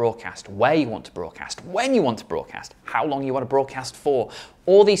you want to broadcast, where you want to broadcast, when you want to broadcast, how long you want to broadcast for.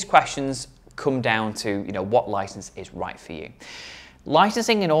 All these questions come down to what license is right for you.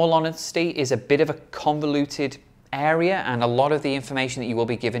 Licensing, in all honesty, is a bit of a convoluted area, and a lot of the information that you will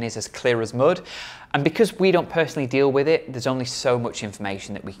be given is as clear as mud. And because we don't personally deal with it, there's only so much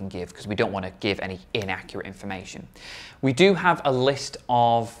information that we can give because we don't want to give any inaccurate information. We do have a list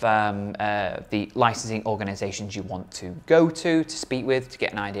of the licensing organizations you want to go to speak with, to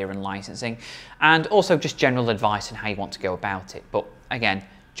get an idea in licensing, and also just general advice on how you want to go about it. But again,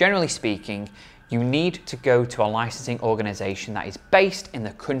 generally speaking, you need to go to a licensing organization that is based in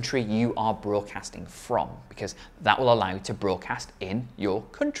the country you are broadcasting from, because that will allow you to broadcast in your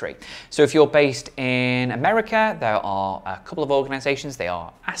country. So if you're based in America, there are a couple of organizations. They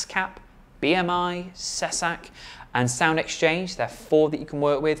are ASCAP, BMI, SESAC, and Sound Exchange. There are 4 that you can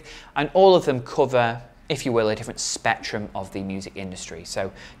work with, and all of them cover, if you will, a different spectrum of the music industry. So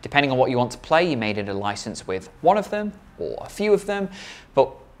depending on what you want to play, you may need a license with one of them or a few of them,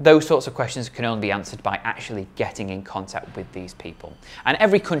 but those sorts of questions can only be answered by actually getting in contact with these people. And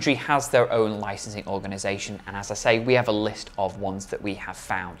every country has their own licensing organization. And as I say, we have a list of ones that we have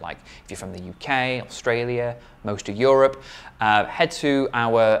found. Like if you're from the UK, Australia, most of Europe, head to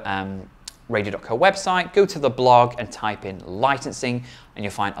our Radio.co website, go to the blog and type in licensing, and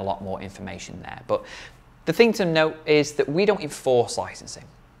you'll find a lot more information there. But the thing to note is that we don't enforce licensing.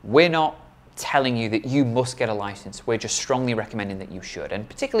 We're not telling you that you must get a license. We're just strongly recommending that you should. And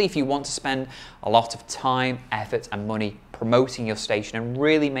particularly if you want to spend a lot of time, effort, and money promoting your station and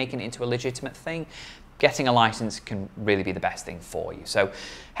really making it into a legitimate thing, getting a license can really be the best thing for you. So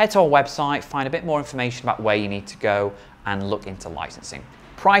head to our website, find a bit more information about where you need to go, and look into licensing.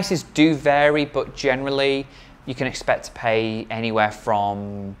 Prices do vary, but generally you can expect to pay anywhere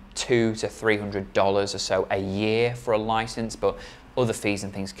from $200 to $300 or so a year for a license, but other fees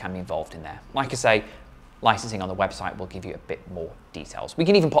and things can be involved in there. Like I say, licensing on the website will give you a bit more details. We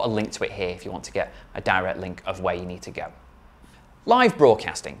can even put a link to it here if you want to get a direct link of where you need to go. Live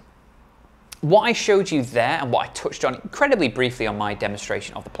broadcasting. What I showed you there and what I touched on incredibly briefly on my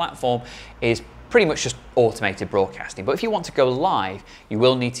demonstration of the platform is pretty much just automated broadcasting. But if you want to go live, you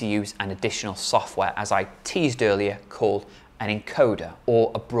will need to use an additional software, as I teased earlier, called an encoder,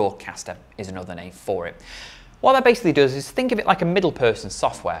 or a broadcaster is another name for it. What that basically does is think of it like a middle person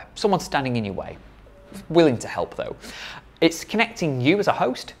software, someone standing in your way, willing to help though. It's connecting you as a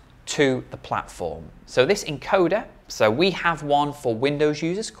host to the platform. So this encoder, so we have one for Windows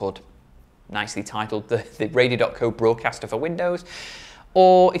users called, nicely titled, the Radio.co Broadcaster for Windows.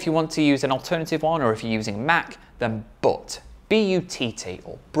 Or if you want to use an alternative one, or if you're using Mac, then BUTT, B-U-T-T,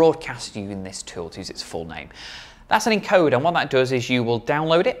 or Broadcast using this tool to use its full name. That's an encoder, and what that does is you will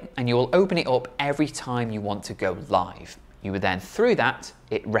download it and you will open it up every time you want to go live. You would then, through that,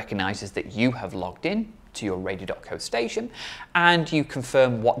 it recognizes that you have logged in to your Radio.co station, and you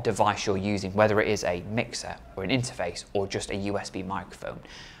confirm what device you're using, whether it is a mixer or an interface or just a USB microphone.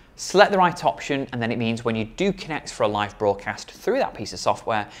 Select the right option, and then it means when you do connect for a live broadcast through that piece of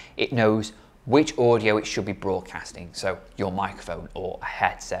software, it knows which audio it should be broadcasting. So your microphone or a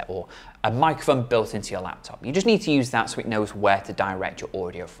headset or a microphone built into your laptop. You just need to use that so it knows where to direct your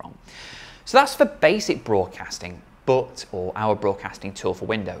audio from. So that's for basic broadcasting. or our broadcasting tool for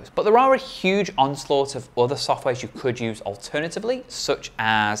Windows. But there are a huge onslaught of other softwares you could use alternatively, such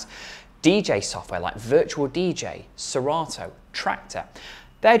as DJ software like Virtual DJ, Serato, Traktor.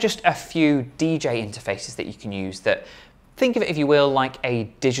 They're just a few DJ interfaces that you can use that, think of it if you will, like a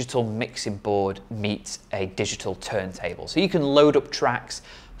digital mixing board meets a digital turntable. So you can load up tracks,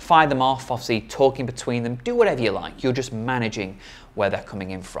 fire them off, obviously talking between them, do whatever you like. You're just managing where they're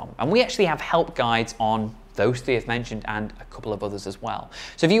coming in from. And we actually have help guides on those three I've mentioned and a couple of others as well.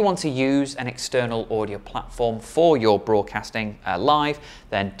 So if you want to use an external audio platform for your broadcasting live,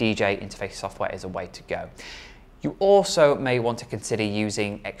 then DJ interface software is a way to go. You also may want to consider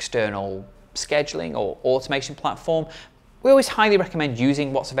using external scheduling or automation platform. We always highly recommend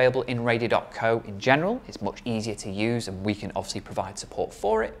using what's available in Radio.co in general. It's much easier to use and we can obviously provide support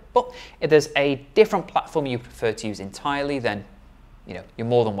for it. But if there's a different platform you prefer to use entirely, then you're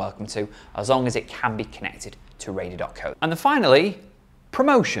more than welcome to, as long as it can be connected to Radio.co. And then finally,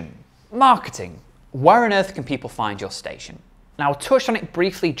 promotion, marketing. Where on earth can people find your station? Now, I touched on it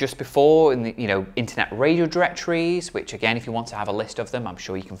briefly just before in the internet radio directories, which again, if you want to have a list of them, I'm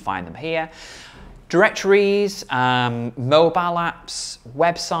sure you can find them here. Directories, mobile apps,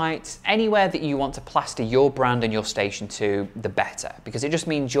 websites, anywhere that you want to plaster your brand and your station to, the better, because it just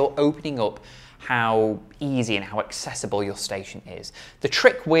means you're opening up how easy and how accessible your station is. The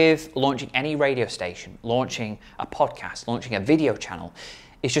trick with launching any radio station, launching a podcast, launching a video channel,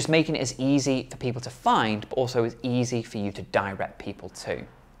 is just making it as easy for people to find, but also as easy for you to direct people to.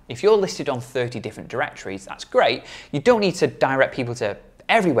 If you're listed on 30 different directories, that's great. You don't need to direct people to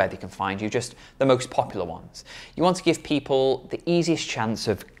everywhere they can find you, just the most popular ones. You want to give people the easiest chance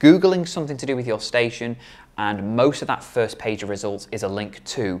of Googling something to do with your station, and most of that first page of results is a link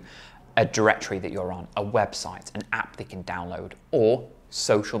to a directory that you're on, a website, an app they can download, or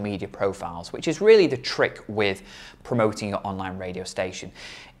social media profiles, which is really the trick with promoting your online radio station.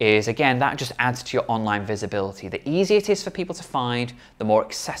 Is again, that just adds to your online visibility. The easier it is for people to find, the more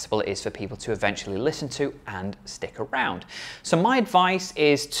accessible it is for people to eventually listen to and stick around. So my advice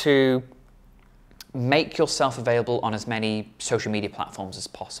is to make yourself available on as many social media platforms as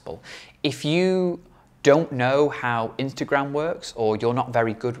possible. If you don't know how Instagram works, or you're not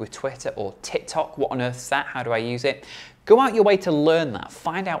very good with Twitter or TikTok, what on earth is that? How do I use it? Go out your way to learn that,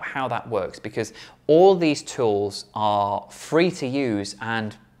 find out how that works, because all these tools are free to use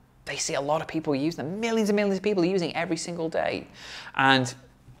and they see a lot of people use them, millions and millions of people using it every single day. And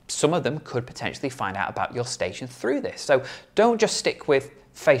some of them could potentially find out about your station through this. So don't just stick with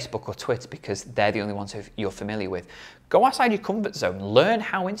Facebook or Twitter because they're the only ones who you're familiar with. Go outside your comfort zone, learn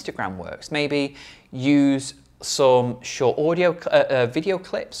how Instagram works. Maybe use some short audio, video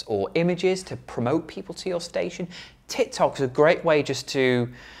clips or images to promote people to your station. TikTok is a great way just to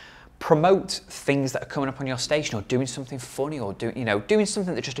promote things that are coming up on your station, or doing something funny, or doing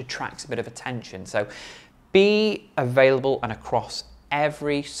something that just attracts a bit of attention. So be available and across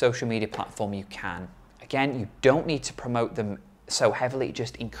every social media platform you can. Again, you don't need to promote them so heavily, it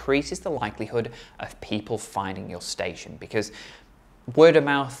just increases the likelihood of people finding your station, because word of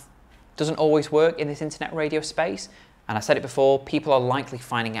mouth doesn't always work in this internet radio space. And I said it before, people are likely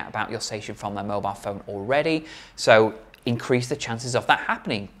finding out about your station from their mobile phone already. So increase the chances of that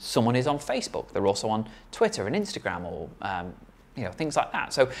happening. Someone is on Facebook, they're also on Twitter and Instagram, or things like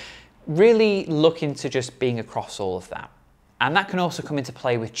that. So really look into just being across all of that. And that can also come into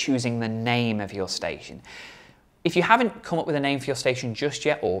play with choosing the name of your station. If you haven't come up with a name for your station just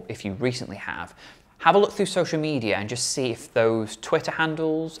yet, or if you recently have a look through social media and just see if those Twitter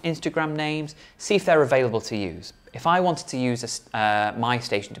handles, Instagram names, see if they're available to use. If I wanted to use my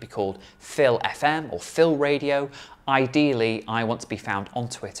station to be called Phil FM or Phil Radio, ideally I want to be found on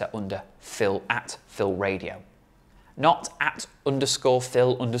Twitter under Phil Radio. Not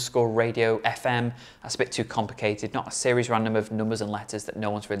 @_Phil_Radio FM. That's a bit too complicated. Not a series random of numbers and letters that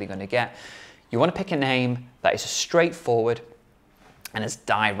no one's really going to get. You want to pick a name that is straightforward and as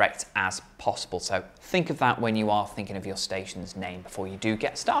direct as possible. So think of that when you are thinking of your station's name before you do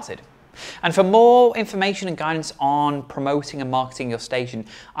get started. And for more information and guidance on promoting and marketing your station,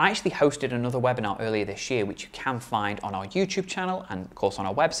 I actually hosted another webinar earlier this year, which you can find on our YouTube channel and of course on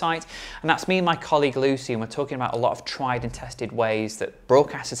our website. And that's me and my colleague Lucy, and we're talking about a lot of tried and tested ways that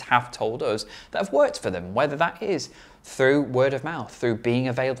broadcasters have told us that have worked for them, whether that is through word of mouth, through being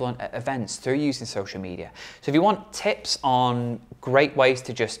available at events, through using social media. So if you want tips on great ways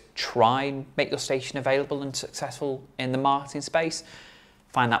to just try and make your station available and successful in the marketing space,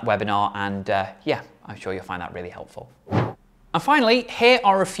 find that webinar, and yeah, I'm sure you'll find that really helpful. And finally, here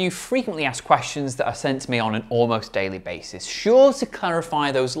are a few frequently asked questions that are sent to me on an almost daily basis, sure to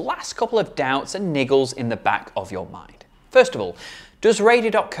clarify those last couple of doubts and niggles in the back of your mind. First of all, does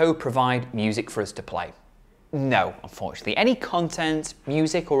Radio.co provide music for us to play? No, unfortunately. Any content,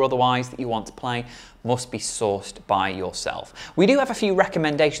 music or otherwise that you want to play must be sourced by yourself. We do have a few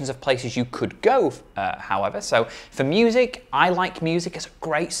recommendations of places you could go, however. So for music, I Like Music. It's a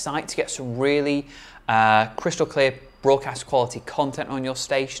great site to get some really crystal clear broadcast quality content on your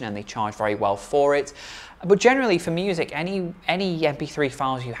station, and they charge very well for it. But generally for music, any MP3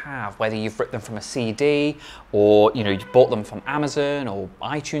 files you have, whether you've ripped them from a CD or you've bought them from Amazon or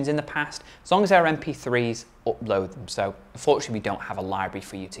iTunes in the past, as long as they're MP3s, upload them. So unfortunately we don't have a library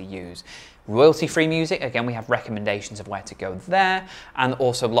for you to use. Royalty-free music, again, we have recommendations of where to go there, and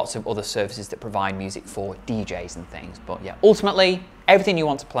also lots of other services that provide music for DJs and things. But yeah, ultimately, everything you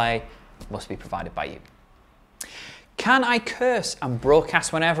want to play must be provided by you. Can I curse and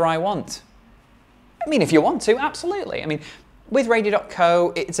broadcast whenever I want? I mean, if you want to, absolutely. I mean, with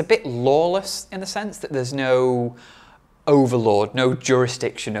Radio.co, it's a bit lawless in the sense that there's no overlord, no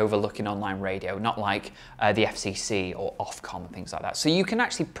jurisdiction overlooking online radio, not like the FCC or Ofcom and things like that. So you can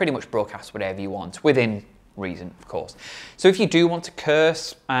actually pretty much broadcast whatever you want, within reason, of course. So if you do want to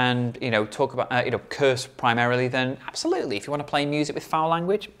curse and talk about curse primarily, then absolutely. If you want to play music with foul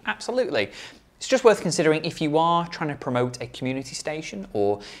language, absolutely. It's just worth considering if you are trying to promote a community station,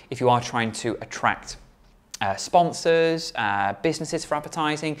 or if you are trying to attract sponsors, businesses for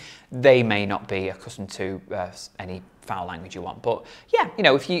advertising, they may not be accustomed to any foul language you want. But yeah,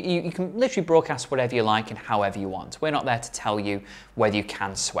 if you can literally broadcast whatever you like and however you want. We're not there to tell you whether you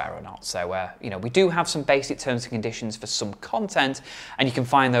can swear or not. So we do have some basic terms and conditions for some content, and you can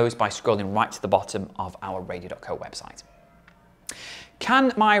find those by scrolling right to the bottom of our Radio.co website.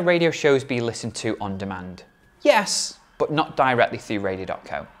 Can my radio shows be listened to on demand? Yes, but not directly through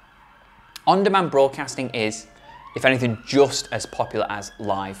Radio.co. On-demand broadcasting is, if anything, just as popular as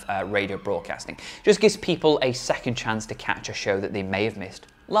live radio broadcasting. It just gives people a second chance to catch a show that they may have missed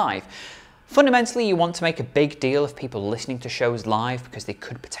live. Fundamentally, you want to make a big deal of people listening to shows live because they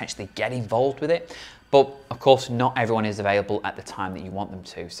could potentially get involved with it. But of course, not everyone is available at the time that you want them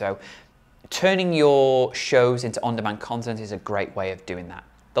to. So turning your shows into on-demand content is a great way of doing that.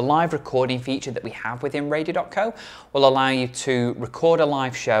 The live recording feature that we have within Radio.co will allow you to record a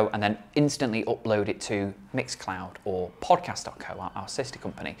live show and then instantly upload it to Mixcloud or Podcast.co, our sister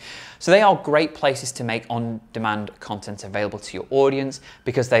company. So they are great places to make on-demand content available to your audience,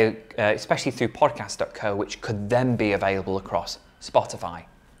 because they, especially through Podcast.co, which could then be available across Spotify,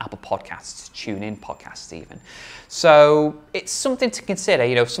 Apple Podcasts, TuneIn Podcasts even. So it's something to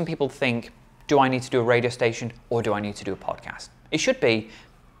consider. Some people think, do I need to do a radio station or do I need to do a podcast? It should be,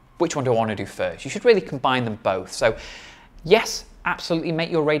 which one do I want to do first? You should really combine them both. So yes, absolutely make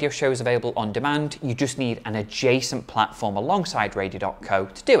your radio shows available on demand. You just need an adjacent platform alongside Radio.co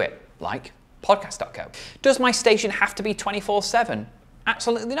to do it, like Podcast.co. Does my station have to be 24/7?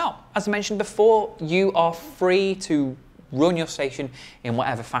 Absolutely not. As I mentioned before, you are free to run your station in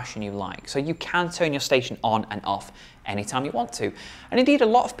whatever fashion you like. So you can turn your station on and off anytime you want to. And indeed, a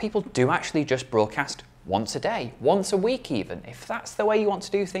lot of people do actually just broadcast once a day, once a week even. If that's the way you want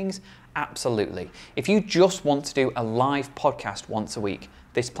to do things, absolutely. If you just want to do a live podcast once a week,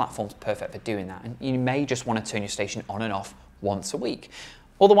 this platform's perfect for doing that. And you may just want to turn your station on and off once a week.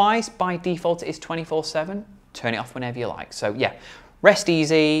 Otherwise, by default, it is 24/7. Turn it off whenever you like. So yeah, rest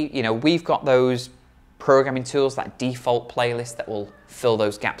easy. We've got those programming tools, that default playlist that will fill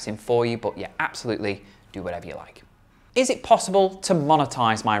those gaps in for you. But yeah, absolutely do whatever you like. Is it possible to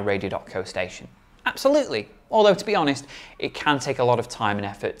monetize my Radio.co station? Absolutely. Although, to be honest, it can take a lot of time and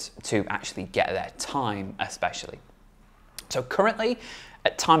effort to actually get there, time especially. So currently,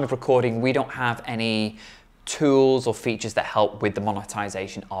 at time of recording, we don't have any tools or features that help with the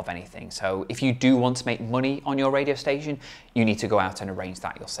monetization of anything. So if you do want to make money on your radio station, you need to go out and arrange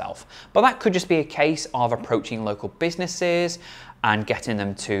that yourself. But that could just be a case of approaching local businesses and getting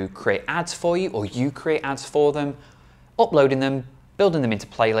them to create ads for you, or you create ads for them, uploading them, building them into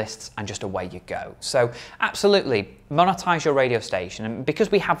playlists, and just away you go. So absolutely, monetize your radio station. And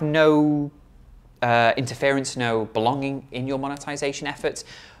because we have no interference, no belonging in your monetization efforts,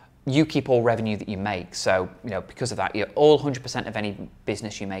 you keep all revenue that you make. So, because of that, all 100% of any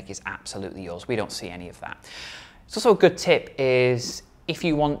business you make is absolutely yours. We don't see any of that. It's also a good tip is, if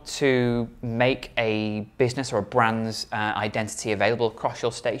you want to make a business or a brand's identity available across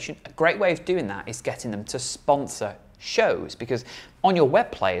your station, a great way of doing that is getting them to sponsor shows, because on your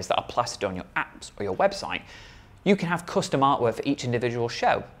web players that are plastered on your apps or your website, you can have custom artwork for each individual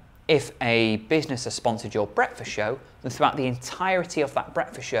show. if a business has sponsored your breakfast show, then throughout the entirety of that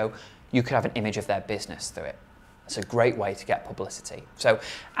breakfast show, you could have an image of their business through it. It's a great way to get publicity. So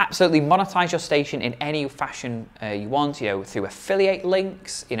absolutely monetize your station in any fashion you want, through affiliate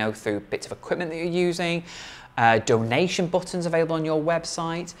links, through bits of equipment that you're using, donation buttons available on your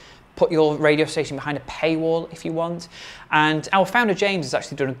website. Put your radio station behind a paywall if you want. And our founder James has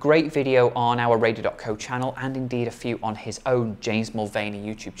actually done a great video on our Radio.co channel, and indeed a few on his own James Mulvaney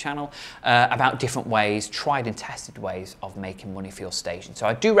YouTube channel, about different ways, tried and tested ways of making money for your station. So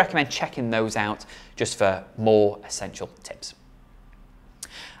I do recommend checking those out just for more essential tips.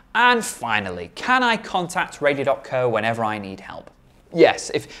 And finally, can I contact Radio.co whenever I need help?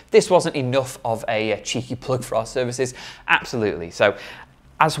 Yes, if this wasn't enough of a cheeky plug for our services, absolutely. So,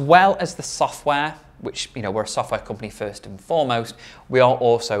 as well as the software, which we're a software company first and foremost, we are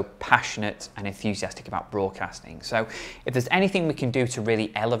also passionate and enthusiastic about broadcasting. So if there's anything we can do to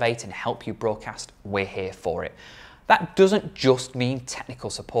really elevate and help you broadcast, we're here for it. That doesn't just mean technical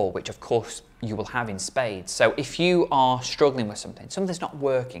support, which of course you will have in spades. So if you are struggling with something's not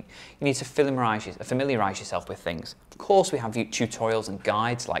working, you need to familiarize yourself with things. Of course, we have tutorials and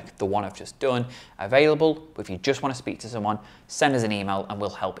guides like the one I've just done available. If you just want to speak to someone, send us an email and we'll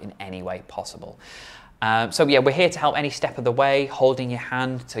help in any way possible. So yeah, we're here to help any step of the way, holding your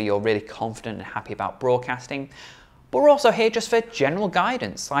hand till you're really confident and happy about broadcasting. But we're also here just for general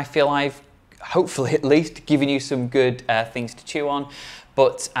guidance. I feel I've hopefully at least given you some good things to chew on.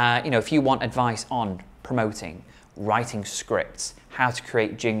 But if you want advice on promoting, writing scripts, how to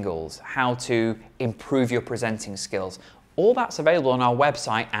create jingles, how to improve your presenting skills, all that's available on our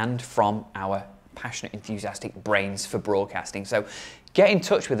website and from our passionate, enthusiastic brains for broadcasting. So get in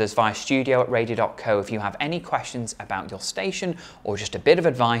touch with us via studio@radio.co if you have any questions about your station or just a bit of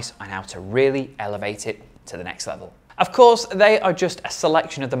advice on how to really elevate it to the next level. Of course, they are just a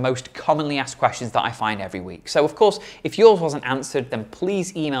selection of the most commonly asked questions that I find every week. So of course, if yours wasn't answered, then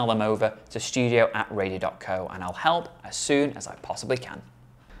please email them over to studio@radio.co and I'll help as soon as I possibly can.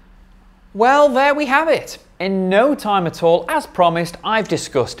 Well, there we have it. In no time at all, as promised, I've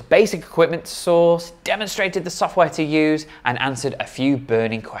discussed basic equipment to source, demonstrated the software to use, and answered a few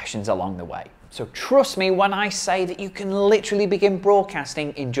burning questions along the way. So trust me when I say that you can literally begin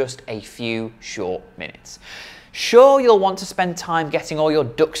broadcasting in just a few short minutes. Sure, you'll want to spend time getting all your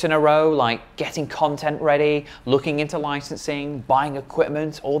ducks in a row, like getting content ready, looking into licensing, buying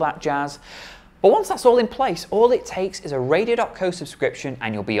equipment, all that jazz. But once that's all in place, all it takes is a Radio.co subscription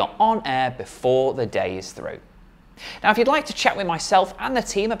and you'll be on air before the day is through. Now, if you'd like to chat with myself and the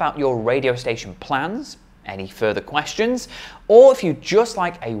team about your radio station plans, any further questions, or if you'd just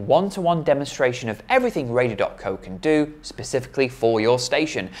like a one-to-one demonstration of everything Radio.co can do specifically for your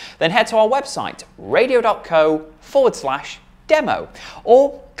station, then head to our website, radio.co/demo,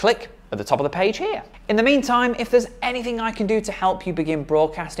 or click at the top of the page here. In the meantime, if there's anything I can do to help you begin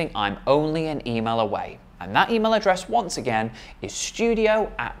broadcasting, I'm only an email away. And that email address, once again, is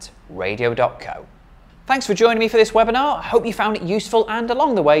studio@radio.co. Thanks for joining me for this webinar. I hope you found it useful and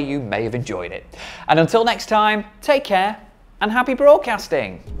along the way you may have enjoyed it. And until next time, take care and happy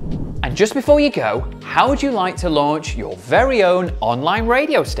broadcasting. And just before you go, how would you like to launch your very own online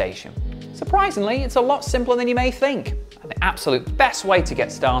radio station? Surprisingly, it's a lot simpler than you may think. And the absolute best way to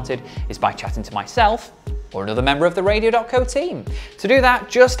get started is by chatting to myself or another member of the Radio.co team. To do that,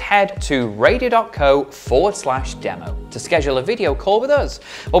 just head to radio.co/demo to schedule a video call with us,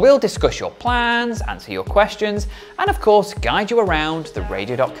 where we'll discuss your plans, answer your questions, and of course, guide you around the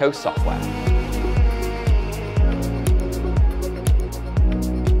Radio.co software.